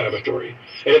statements were defamatory.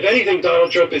 And if anything,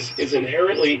 Donald Trump is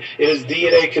inherently in his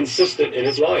DNA consistent in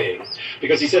his lying,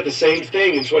 because he said the same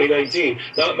thing in 2019.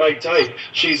 Not my type.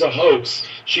 She's a hoax.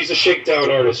 She's a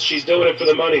shakedown artist. She's doing it for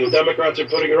the money. The Democrats are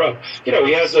putting her up. He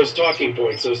has those talking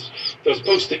points, those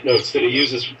Post-it notes that he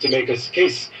uses to make his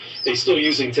case, they're still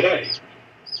using today.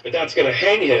 But that's going to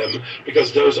hang him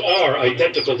because those are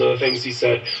identical to the things he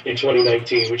said in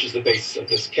 2019, which is the basis of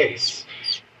this case.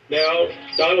 Now,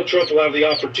 Donald Trump will have the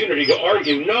opportunity to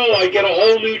argue, no, I get a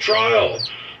whole new trial.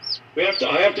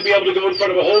 I have to be able to go in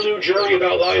front of a whole new jury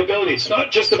about liability. It's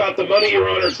not just about the money, Your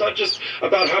Honor. It's not just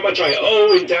about how much I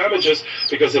owe in damages.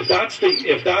 Because if that's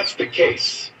the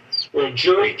case, where a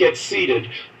jury gets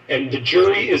seated and the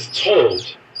jury is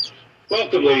told,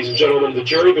 welcome, ladies and gentlemen, the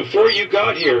jury, before you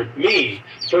got here, me,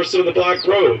 person in the black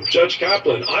robe, Judge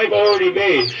Kaplan, I've already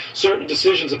made certain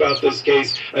decisions about this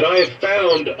case, and I have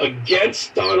found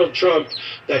against Donald Trump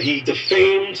that he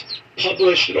defamed,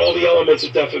 published, and all the elements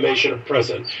of defamation are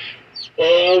present.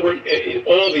 All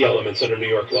the elements under New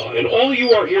York law. And all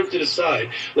you are here to decide,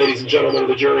 ladies and gentlemen of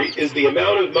the jury, is the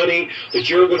amount of money that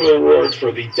you're going to award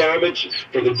for the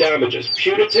damages,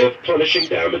 punitive, punishing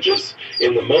damages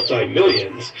in the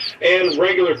multi-millions, and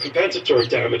regular compensatory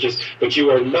damages, but you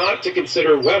are not to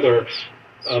consider whether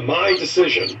my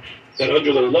decision that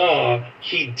under the law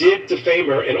he did defame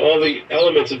her and all the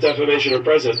elements of defamation are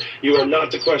present. You are not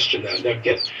to question that.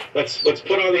 Now let's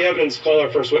put on the evidence, call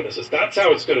our first witnesses. That's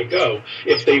how it's going to go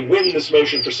if they win this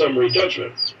motion for summary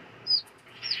judgment.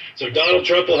 So Donald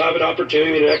Trump will have an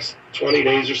opportunity in the next 20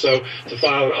 days or so to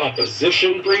file an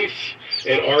opposition brief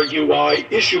and argue why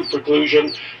issue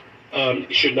preclusion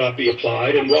should not be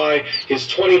applied, and why his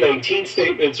 2019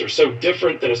 statements are so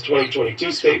different than his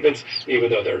 2022 statements, even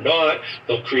though they're not.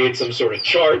 They'll create some sort of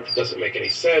chart that doesn't make any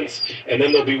sense, and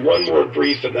then there'll be one more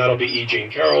brief, and that'll be E.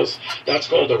 Jean Carroll's. That's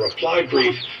called a reply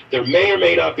brief. There may or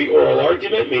may not be oral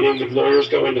argument, meaning the lawyers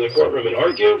go into the courtroom and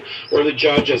argue, or the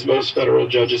judge, as most federal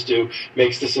judges do,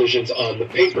 makes decisions on the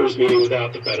papers, meaning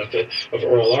without the benefit of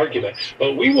oral argument.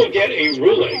 But we will get a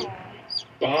ruling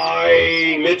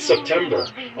by mid-September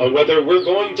on whether we're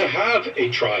going to have a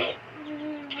trial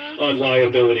on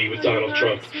liability with Donald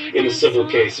Trump in the civil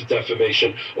case of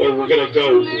defamation, or we're going to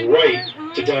go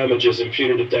right to damages and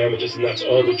punitive damages, and that's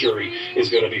all the jury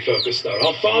is going to be focused on.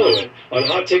 I'll follow it on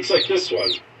hot takes like this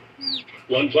one.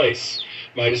 One place,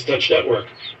 Meidastouch Network.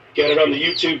 Get it on the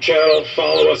YouTube channel.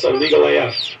 Follow us on Legal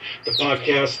AF, the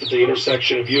podcast at the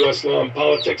intersection of U.S. law and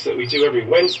politics that we do every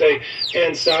Wednesday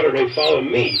and Saturday. Follow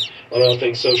me on all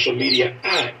things social media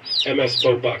at MS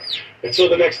Popok. Until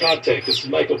the next hot take, this is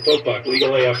Michael Popok,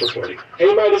 Legal AF reporting.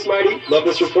 Hey, Midas Mighty, love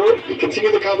this report?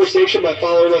 Continue the conversation by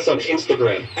following us on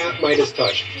Instagram at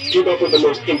Meidastouch. Keep up with the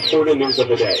most important news of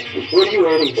the day. What are you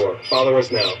waiting for? Follow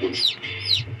us now.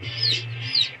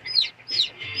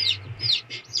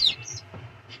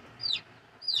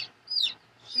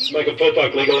 Michael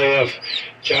Popok, Legal AF.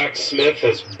 Jack Smith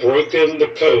has broken the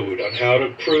code on how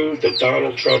to prove that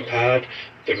Donald Trump had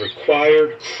the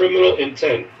required criminal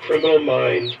intent, criminal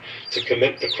mind to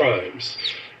commit the crimes.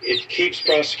 It keeps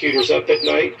prosecutors up at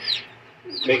night,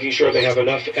 making sure they have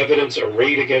enough evidence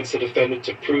arrayed against the defendant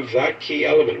to prove that key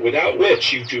element, without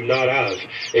which you do not have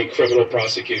a criminal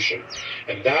prosecution.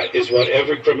 And that is what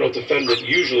every criminal defendant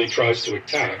usually tries to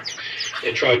attack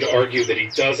and tried to argue that he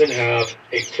doesn't have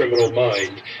a criminal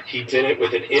mind. He did it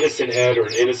with an innocent head or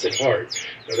an innocent heart.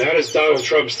 And that is Donald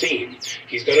Trump's theme.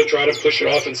 He's going to try to push it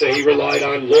off and say he relied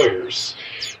on lawyers.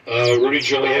 Rudy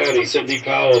Giuliani, Sidney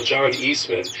Powell, John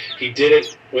Eastman. He did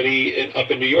it when up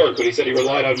in New York, when he said he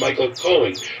relied on Michael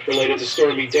Cohen related to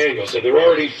Stormy Daniels. And they're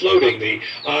already floating the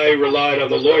I relied on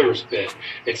the lawyers bit,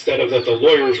 instead of that the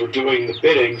lawyers were doing the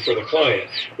bidding for the client,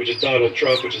 which is Donald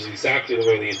Trump, which is exactly the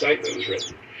way the indictment was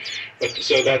written. But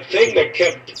so that thing that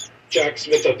kept Jack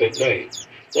Smith up at night,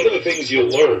 one of the things you'll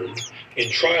learn in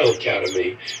Trial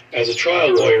Academy as a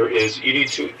trial lawyer is you need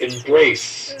to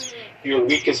embrace your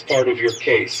weakest part of your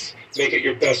case. Make it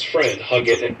your best friend. Hug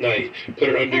it at night. Put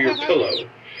it under your pillow.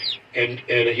 And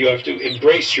you have to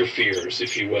embrace your fears,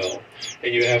 if you will.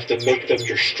 And you have to make them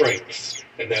your strengths.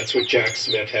 And that's what Jack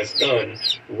Smith has done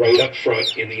right up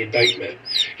front in the indictment.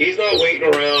 He's not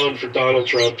waiting around for Donald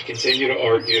Trump to continue to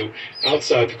argue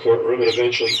outside the courtroom and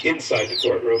eventually inside the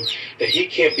courtroom that he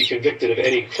can't be convicted of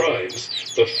any crimes.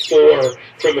 The 4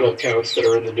 criminal counts that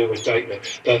are in the new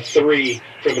indictment, the 3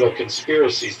 criminal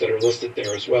conspiracies that are listed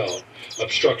there as well.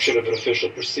 Obstruction of an official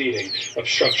proceeding,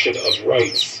 obstruction of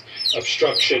rights,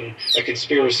 obstruction, a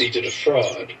conspiracy to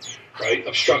defraud, right?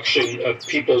 Obstruction of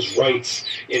people's rights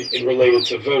in related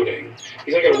to voting.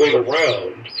 He's not going to wait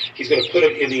around. He's going to put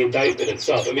it in the indictment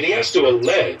itself. I mean, he has to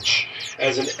allege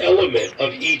as an element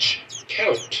of each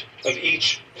count, of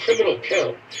each criminal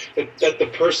count, that the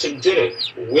person did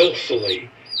it willfully,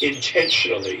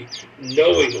 intentionally,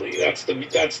 knowingly. That's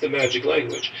the magic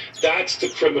language. That's the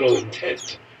criminal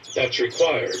intent that's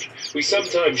required. We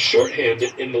sometimes shorthand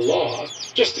it in the law,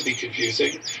 just to be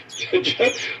confusing,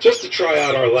 just to try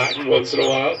out our Latin once in a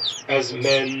while, as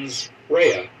mens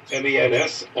rea,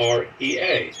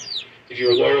 M-E-N-S-R-E-A. If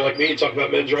you're a lawyer like me, you talk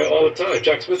about mens rea all the time.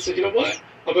 Jack Smith said, you know what?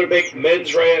 I'm going to make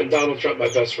mens rea and Donald Trump my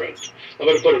best friend. I'm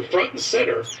going to put him front and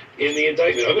center in the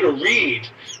indictment. I'm going to read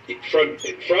from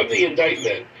the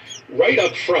indictment right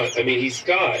up front. I mean, he's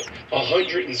got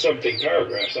 100 and something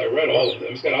paragraphs. I read all of them.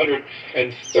 He's got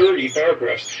 130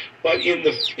 paragraphs. But in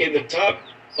the top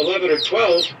 11 or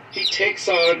 12, he takes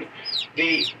on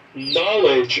the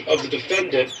knowledge of the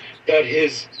defendant that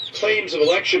his claims of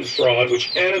election fraud,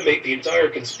 which animate the entire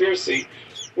conspiracy,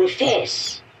 were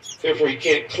false. Therefore, he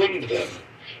can't cling to them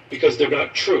because they're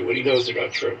not true, and he knows they're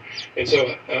not true. And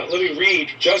so let me read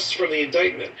just from the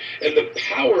indictment. And the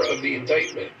power of the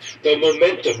indictment, the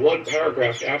momentum, one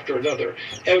paragraph after another,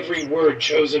 every word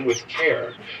chosen with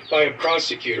care by a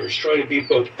prosecutor is trying to be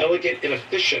both elegant and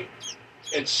efficient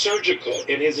and surgical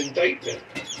in his indictment,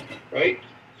 right?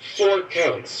 4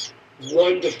 counts,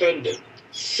 1 defendant,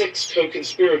 6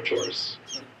 co-conspirators.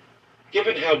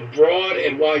 Given how broad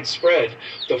and widespread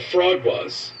the fraud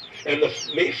was, and the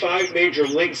 5 major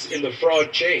links in the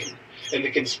fraud chain and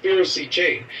the conspiracy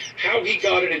chain, how he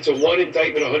got it into one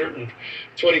indictment,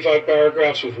 125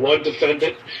 paragraphs with 1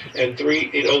 defendant and 3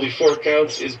 in only 4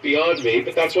 counts is beyond me,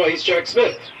 but that's why he's Jack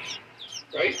Smith,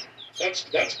 right?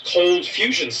 That's cold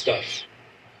fusion stuff,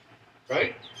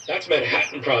 right? That's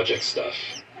Manhattan Project stuff.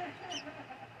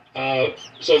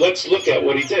 So let's look at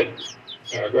what he did,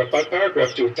 paragraph by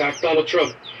paragraph, to attack Donald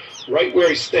Trump right where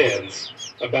he stands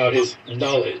about his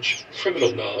knowledge,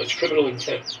 criminal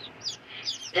intent.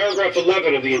 Paragraph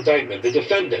 11 of the indictment, the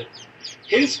defendant,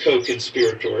 his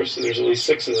co-conspirators, so there's at least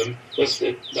 6 of them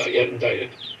listed, not yet indicted,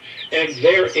 and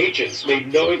their agents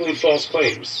made knowingly false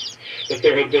claims that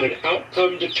there had been an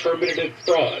outcome-determinative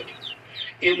fraud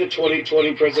in the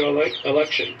 2020 presidential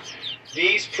election.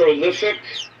 These prolific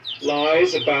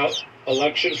lies about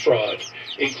election fraud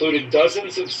included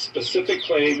dozens of specific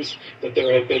claims that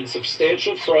there had been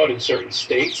substantial fraud in certain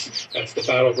states, that's the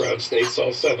battleground states,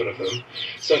 all 7 of them,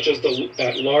 such as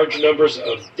that large numbers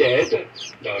of dead,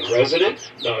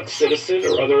 non-resident, non-citizen,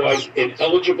 or otherwise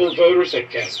ineligible voters had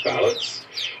cast ballots,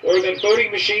 or that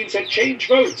voting machines had changed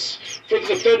votes for the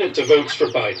defendant to votes for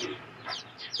Biden.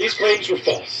 These claims were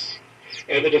false,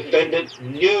 and the defendant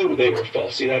knew they were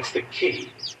false. See, that's the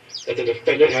key, that the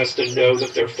defendant has to know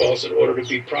that they're false in order to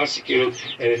be prosecuted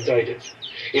and indicted.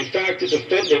 In fact, the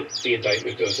defendant, the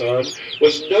indictment goes on,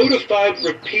 was notified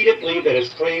repeatedly that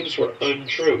his claims were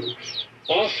untrue,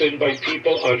 often by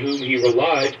people on whom he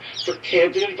relied for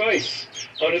candid advice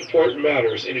on important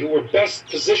matters and who were best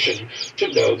positioned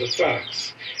to know the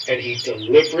facts. And he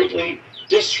deliberately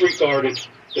disregarded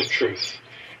the truth.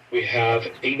 We have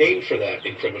a name for that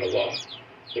in criminal law.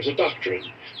 There's a doctrine.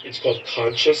 It's called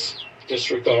conscious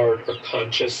disregard or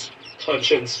conscience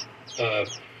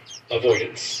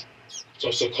avoidance. It's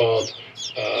also called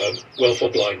willful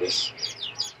blindness.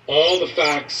 All the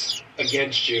facts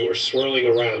against you are swirling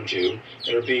around you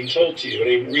and are being told to you, and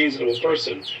a reasonable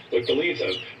person would believe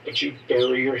them, but you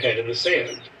bury your head in the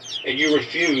sand, and you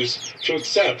refuse to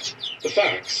accept the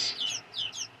facts.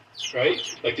 Right?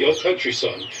 Like the old country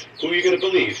song, who are you going to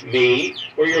believe, me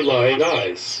or your lying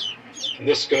eyes? And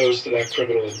this goes to that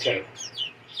criminal intent.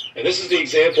 And this is the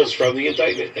examples from the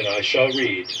indictment, and I shall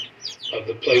read, of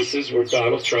the places where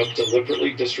Donald Trump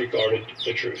deliberately disregarded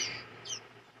the truth.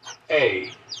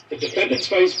 A, the defendant's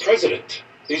vice president.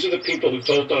 These are the people who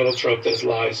told Donald Trump that his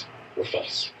lies were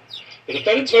false. The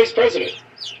defendant's vice president,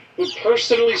 who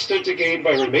personally stood to gain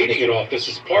by remaining in office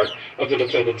as part of the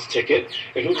defendant's ticket,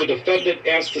 and whom the defendant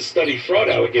asked to study fraud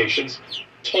allegations,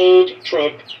 told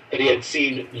Trump that he had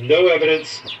seen no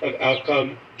evidence of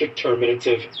outcome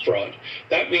determinative fraud.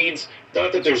 That means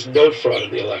not that there's no fraud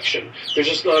in the election. There's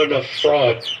just not enough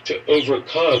fraud to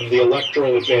overcome the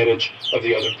electoral advantage of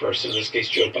the other person, in this case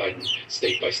Joe Biden,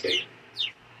 state by state.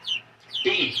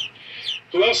 B,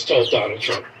 who else told Donald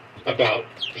Trump about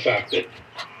the fact that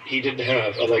he didn't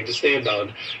have a leg to stand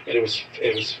on, and it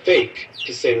was fake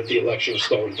to say that the election was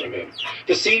stolen from him?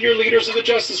 The senior leaders of the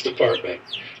Justice Department,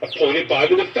 appointed by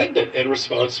the defendant and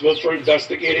responsible for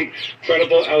investigating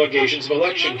credible allegations of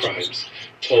election crimes,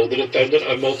 told the defendant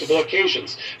on multiple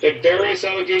occasions that various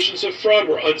allegations of fraud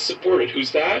were unsupported.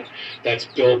 Who's that? That's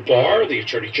Bill Barr, the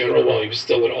Attorney General while he was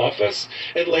still in office,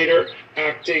 and later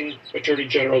acting Attorney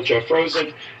General Jeff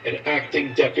Rosen and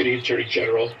acting Deputy Attorney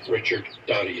General Richard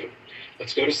Donahue.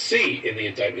 Let's go to C in the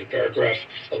indictment, paragraph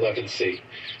 11C.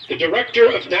 The Director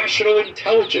of National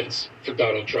Intelligence for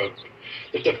Donald Trump,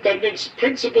 the defendant's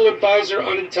principal advisor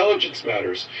on intelligence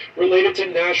matters related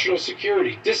to national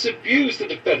security, disabused the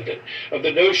defendant of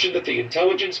the notion that the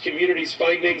intelligence community's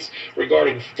findings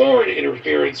regarding foreign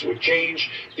interference would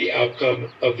change the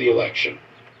outcome of the election.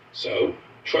 So,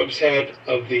 Trump's head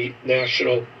of the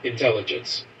national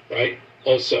intelligence, right,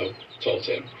 also told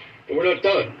him. But we're not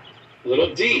done.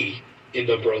 Little d in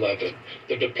number 11.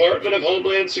 The Department of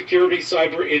Homeland Security,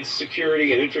 Cyber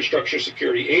Security, and Infrastructure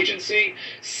Security Agency,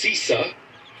 CISA,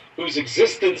 whose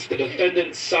existence the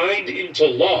defendant signed into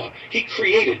law. He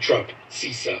created Trump,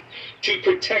 CISA, to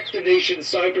protect the nation's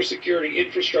cybersecurity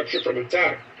infrastructure from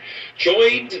attack,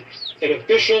 joined an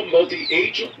official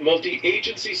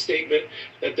multi-agency statement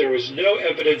that there was no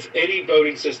evidence any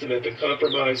voting system had been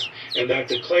compromised, and that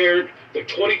declared the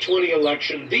 2020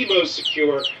 election the most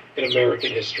secure in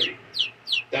American history.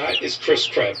 That is Chris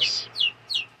Krebs,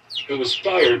 who was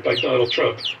fired by Donald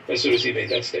Trump as soon as he made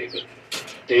that statement.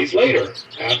 Days later,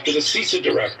 after the CISA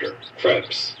director,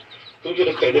 Krebs, whom the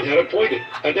defendant had appointed,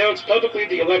 announced publicly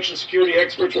the election security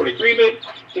experts were in agreement,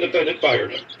 the defendant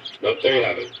fired him. Nope, there you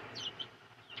have it.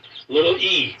 Little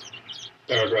e,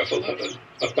 paragraph 11,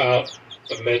 about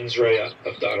the mens rea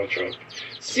of Donald Trump.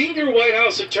 Senior White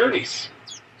House attorneys,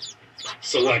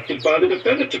 selected by the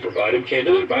defendant to provide him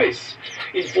candid advice,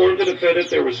 informed the defendant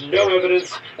there was no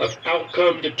evidence of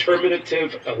outcome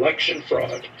determinative election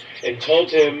fraud, and told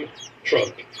him,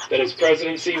 Trump, that his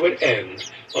presidency would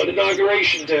end on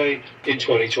Inauguration Day in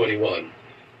 2021.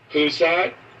 Who's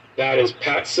that? That is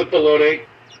Pat Cipollone,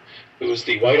 who was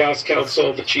the White House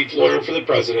counsel, the chief lawyer for the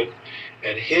president,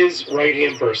 and his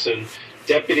right-hand person,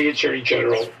 Deputy Attorney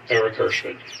General Eric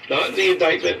Hirschman. Not in the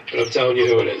indictment, but I'm telling you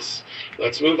who it is.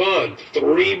 Let's move on.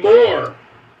 3 more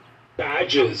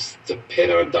badges to pin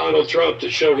on Donald Trump to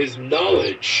show his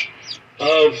knowledge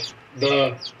of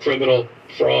the criminal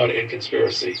fraud and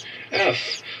conspiracy.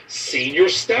 F, senior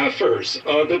staffers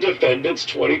on the defendant's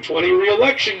 2020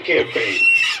 re-election campaign.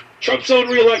 Trump's own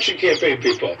re-election campaign,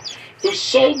 people, whose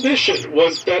sole mission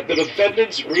was that the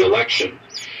defendant's re-election.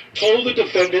 told the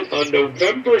defendant on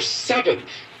November 7th,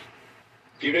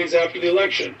 a few days after the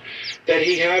election, that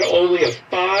he had only a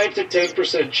 5 to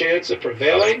 10% chance of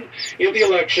prevailing in the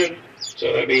election,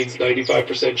 so that means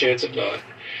 95% chance of not,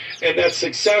 and that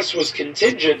success was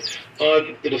contingent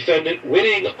on the defendant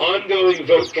winning ongoing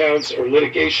vote counts or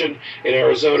litigation in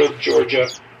Arizona, Georgia,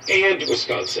 and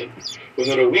Wisconsin.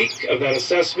 Within a week of that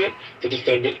assessment, the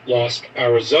defendant lost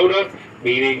Arizona,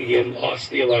 meaning he had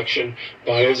lost the election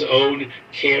by his own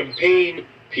campaign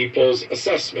people's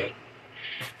assessment.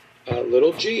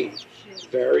 Little g,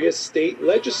 various state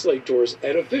legislators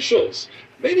and officials,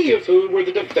 many of whom were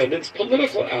the defendant's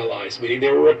political allies, meaning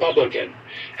they were Republican,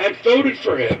 had voted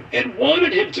for him and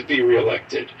wanted him to be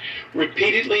reelected,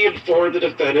 repeatedly informed the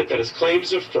defendant that his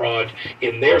claims of fraud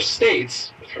in their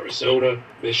states, Arizona,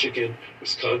 Michigan,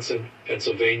 Wisconsin,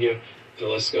 Pennsylvania, and the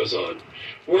list goes on,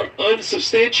 were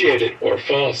unsubstantiated or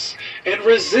false, and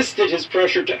resisted his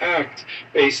pressure to act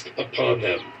based upon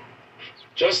them.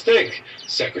 Just think,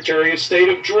 Secretary of State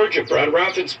of Georgia, Brad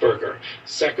Raffensperger,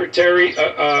 Speaker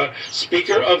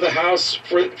of the House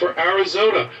for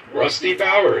Arizona, Rusty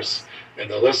Bowers,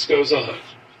 and the list goes on,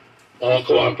 all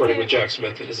cooperating with Jack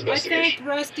Smith in his investigation.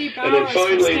 Rusty Bowers. And then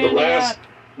finally, the last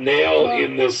nail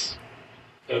in this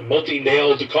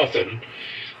multi-nailed coffin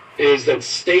is that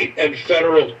state and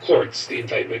federal courts, the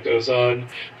indictment goes on,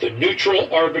 the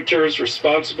neutral arbiters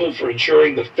responsible for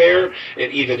ensuring the fair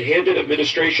and even-handed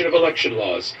administration of election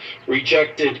laws,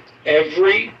 rejected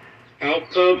every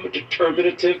outcome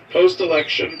determinative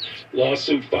post-election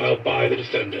lawsuit filed by the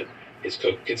defendant, his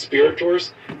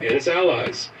co-conspirators, and his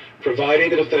allies, providing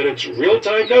the defendant's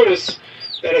real-time notice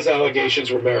that his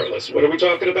allegations were meritless. What are we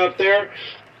talking about there?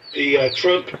 The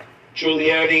Trump,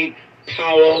 Giuliani,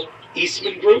 Powell,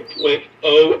 Eastman group went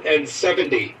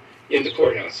 0-70 in the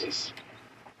courthouses.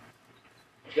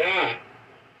 That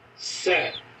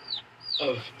set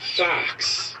of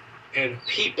facts and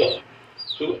people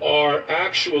who are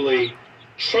actually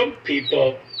Trump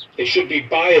people, they should be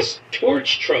biased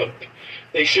towards Trump.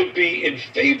 They should be in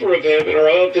favor of him and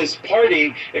are of his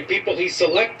party, and people he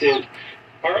selected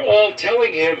are all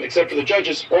telling him, except for the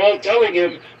judges, are all telling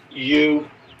him, you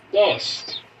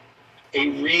lost. A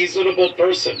reasonable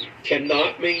person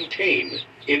cannot maintain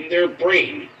in their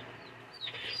brain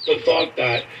the thought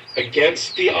that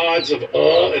against the odds of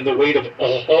all and the weight of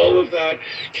all of that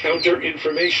counter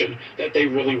information that they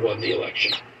really won the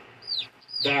election.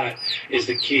 That is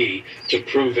the key to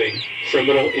proving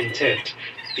criminal intent.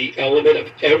 The element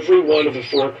of every one of the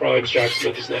 4 crimes Jack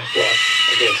Smith has now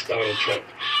brought against Donald Trump.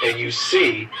 And you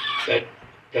see that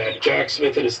Jack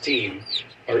Smith and his team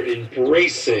are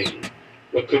embracing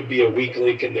what could be a weak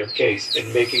link in their case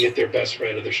and making it their best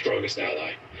friend and their strongest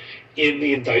ally in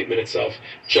the indictment itself,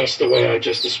 just the way I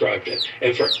just described it.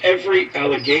 And for every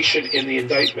allegation in the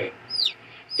indictment,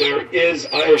 there is,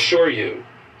 I assure you,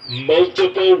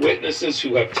 multiple witnesses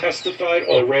who have testified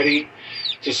already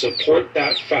to support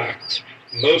that fact,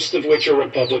 most of which are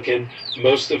Republican,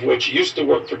 most of which used to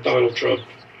work for Donald Trump,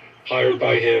 hired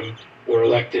by him, or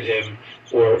elected him,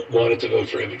 or wanted to vote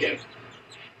for him again.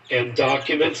 And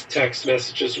documents, text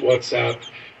messages, WhatsApp,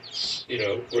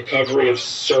 recovery of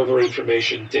server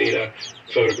information, data,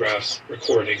 photographs,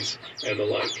 recordings, and the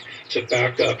like, to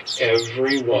back up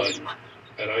every one,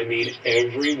 and I mean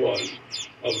every one,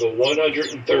 of the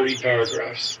 130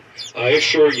 paragraphs. I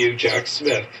assure you, Jack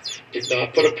Smith did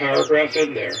not put a paragraph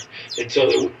in there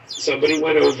until somebody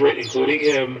went over it, including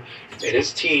him and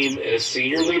his team and his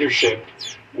senior leadership,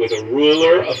 with a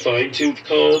ruler, a fine-tooth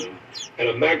comb, and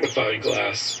a magnifying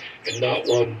glass, and not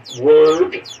one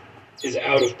word is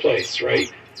out of place,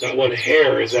 right? Not one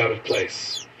hair is out of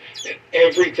place. And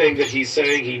everything that he's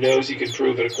saying, he knows he can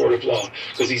prove in a court of law.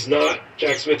 Because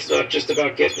Jack Smith's not just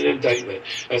about getting an indictment.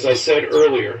 As I said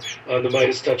earlier on the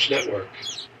Meidastouch network,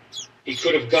 he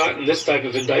could have gotten this type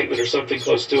of indictment or something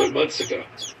close to it months ago.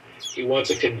 He wants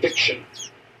a conviction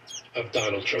of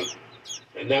Donald Trump.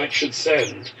 And that should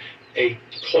send a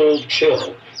cold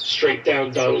chill straight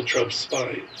down Donald Trump's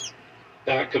spine.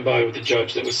 That combined with the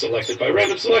judge that was selected by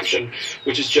random selection,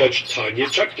 which is Judge Tanya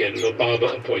Chutkan, an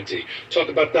Obama appointee. Talk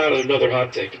about that on another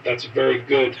hot take. That's a very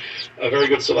good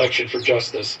selection for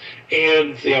justice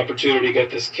and the opportunity to get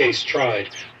this case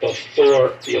tried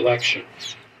before the election.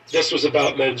 This was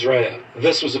about mens rea.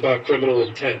 This was about criminal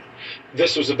intent.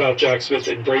 This was about Jack Smith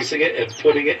embracing it and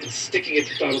putting it and sticking it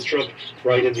to Donald Trump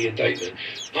right in the indictment.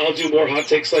 I'll do more hot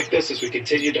takes like this as we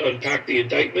continue to unpack the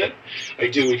indictment. I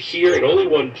do it here in only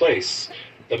one place,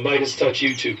 the Meidastouch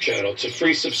YouTube channel. It's a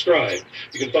free subscribe.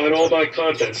 You can find all my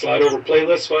content. Slide over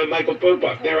playlists, find Michael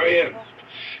Popok. There I am.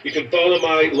 You can follow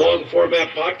my long-format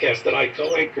podcast that I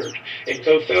co-anchored and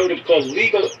co-founded called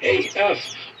Legal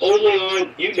AF, only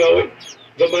on, you know it,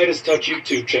 the Meidastouch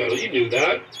YouTube channel. You knew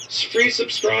that. It's free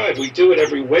subscribe. We do it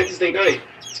every Wednesday night.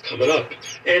 It's coming up.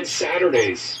 And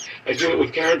Saturdays. I do it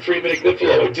with Karen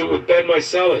Freeman-Ignifilo. I do it with Ben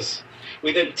Meiselas.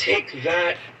 We then take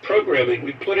that programming,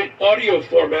 we put it audio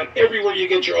format everywhere you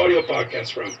get your audio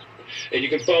podcast from. And you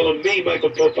can follow me,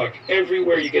 Michael Popok,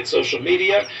 everywhere you get social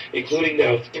media, including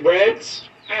now Threads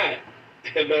at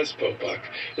MS Popok.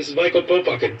 This is Michael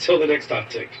Popok. Until the next hot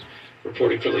take,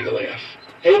 reporting for Legal AF.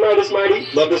 Hey, Midas Mighty,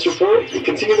 love this report?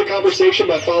 Continue the conversation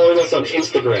by following us on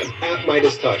Instagram, at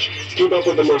Meidastouch, to keep up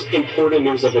with the most important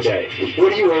news of the day.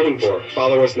 What are you waiting for?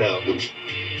 Follow us now.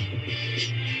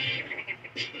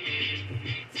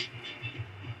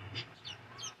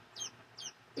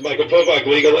 Michael Popok,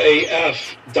 Legal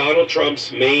AF. Donald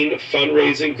Trump's main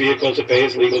fundraising vehicle to pay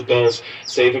his legal bills,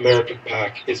 Save America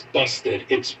PAC, is busted.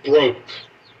 It's broke.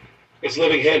 It's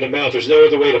living hand to mouth. There's no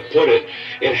other way to put it.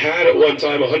 It had at one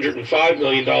time $105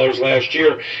 million last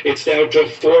year. It's down to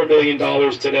 $4 million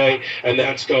today, and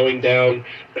that's going down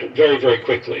very, very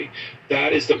quickly.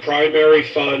 That is the primary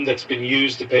fund that's been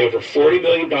used to pay over $40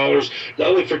 million, not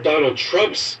only for Donald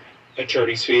Trump's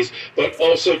attorney's fees, but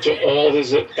also to all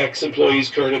his ex-employees,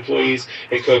 current employees,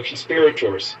 and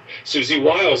co-conspirators. Susie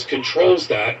Wiles controls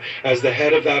that as the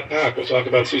head of that PAC. We'll talk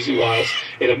about Susie Wiles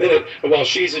in a minute. And while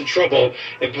she's in trouble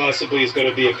and possibly is going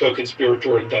to be a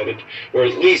co-conspirator indicted, or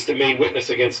at least the main witness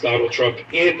against Donald Trump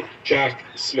in Jack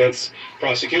Smith's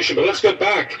prosecution. But let's go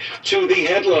back to the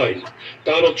headline.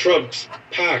 Donald Trump's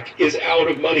PAC is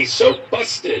out of money, so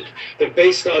busted that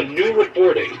based on new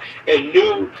reporting and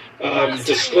new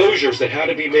disclosures that had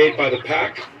to be made by the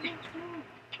PAC,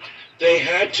 they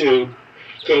had to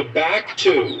go back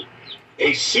to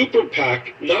a super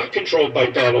PAC not controlled by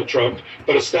Donald Trump,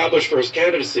 but established for his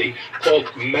candidacy, called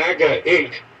MAGA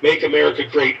Inc., Make America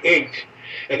Great Inc.,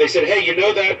 and they said, hey, you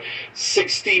know that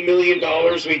 $60 million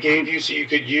we gave you so you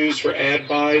could use for ad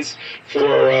buys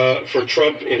for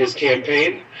Trump in his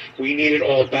campaign? We need it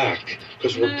all back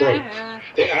because we're broke.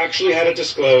 They actually had to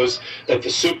disclose that the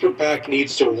super PAC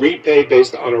needs to repay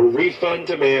based on a refund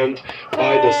demand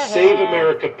by the Save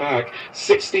America PAC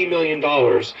 $60 million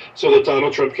so that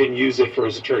Donald Trump can use it for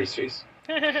his attorney's fees.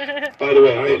 By the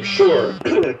way, I am sure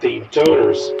that the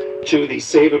donors to the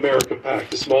Save America PAC,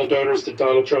 the small donors to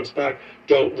Donald Trump's PAC,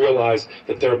 don't realize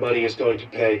that their money is going to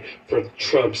pay for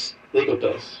Trump's legal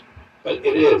bills. But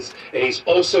it is. And he's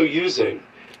also using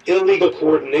illegal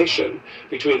coordination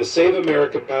between the Save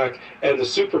America PAC and the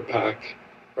Super PAC,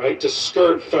 right, to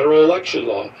skirt federal election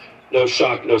law. No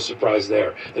shock, no surprise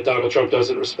there that Donald Trump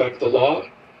doesn't respect the law.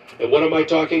 And what am I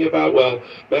talking about? Well,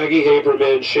 Maggie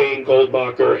Haberman, Shane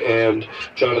Goldmacher, and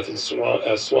Jonathan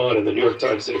Swan in the New York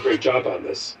Times did a great job on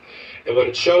this. And what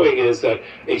it's showing is that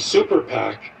a super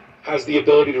PAC has the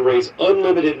ability to raise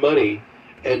unlimited money,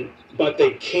 but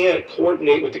they can't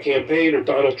coordinate with the campaign or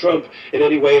Donald Trump in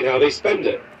any way in how they spend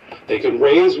it. They can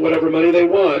raise whatever money they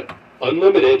want,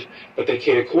 unlimited, but they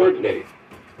can't coordinate.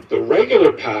 The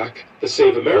regular PAC, the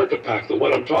Save America PAC, the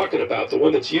one I'm talking about, the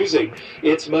one that's using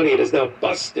its money and is now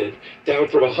busted down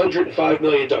from $105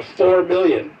 million to $4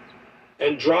 million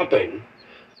and dropping,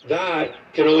 that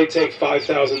can only take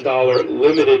 $5,000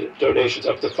 limited donations,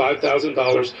 up to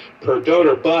 $5,000 per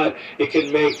donor, but it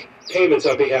can make payments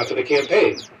on behalf of the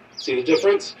campaign. See the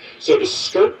difference? So to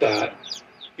skirt that,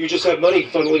 you just have money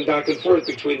funneling back and forth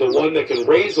between the one that can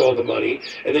raise all the money,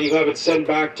 and then you have it send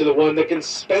back to the one that can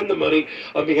spend the money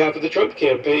on behalf of the Trump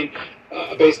campaign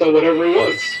based on whatever he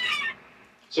wants.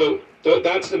 So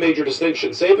that's the major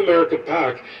distinction. Save America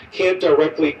PAC can't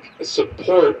directly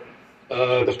support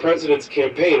the president's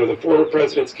campaign or the former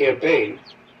president's campaign,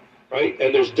 right?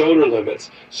 And there's donor limits.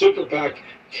 Super PAC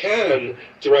can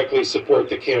directly support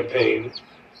the campaign,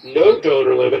 no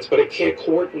donor limits, but it can't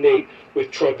coordinate with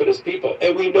Trump and his people.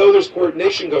 And we know there's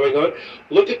coordination going on.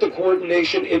 Look at the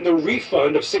coordination in the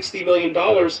refund of $60 million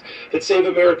that Save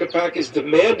America PAC is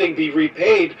demanding be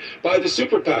repaid by the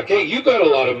Super PAC. Hey, you got a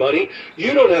lot of money.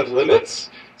 You don't have limits.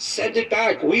 Send it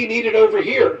back. We need it over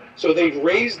here. So they've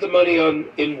raised the money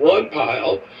in one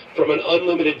pile from an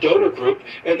unlimited donor group,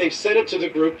 and they've sent it to the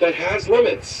group that has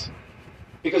limits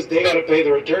because they got to pay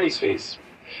their attorney's fees.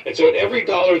 And so every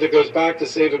dollar that goes back to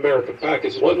Save America PAC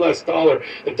is one less dollar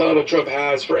that Donald Trump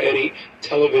has for any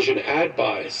television ad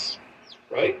buys,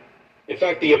 right? In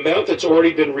fact, the amount that's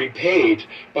already been repaid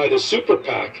by the Super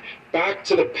PAC back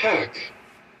to the PAC,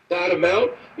 that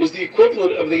amount is the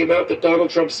equivalent of the amount that Donald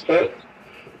Trump spent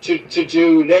to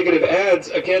do negative ads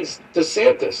against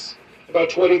DeSantis, about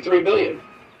 $23 million.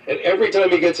 And every time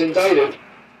he gets indicted,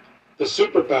 the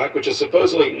super PAC, which is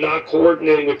supposedly not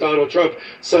coordinating with Donald Trump,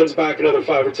 sends back another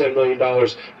 $5 or $10 million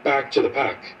back to the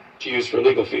PAC to use for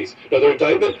legal fees. Another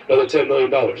indictment, another $10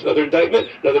 million. Another indictment,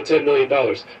 another $10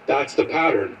 million. That's the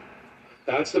pattern.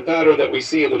 That's the pattern that we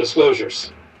see in the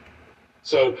disclosures.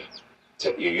 So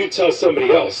you tell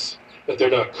somebody else that they're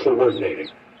not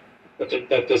coordinating, that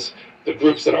the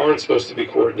groups that aren't supposed to be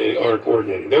coordinating aren't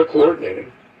coordinating. They're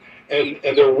coordinating. And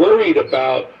they're worried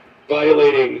about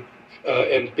violating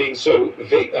and being so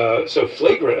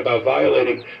flagrant about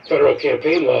violating federal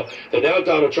campaign law that now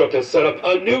Donald Trump has set up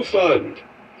a new fund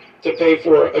to pay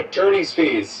for attorney's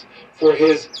fees for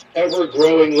his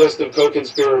ever-growing list of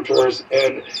co-conspirators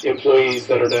and employees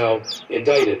that are now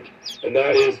indicted. And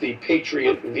that is the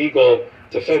Patriot Legal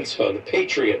Defense Fund, the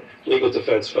Patriot Legal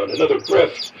Defense Fund. Another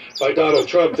grift by Donald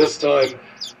Trump, this time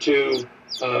to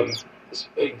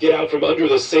get out from under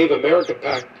the Save America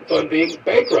PAC fund being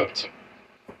bankrupt.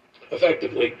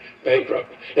 Effectively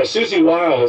bankrupt. Now, Susie Wiles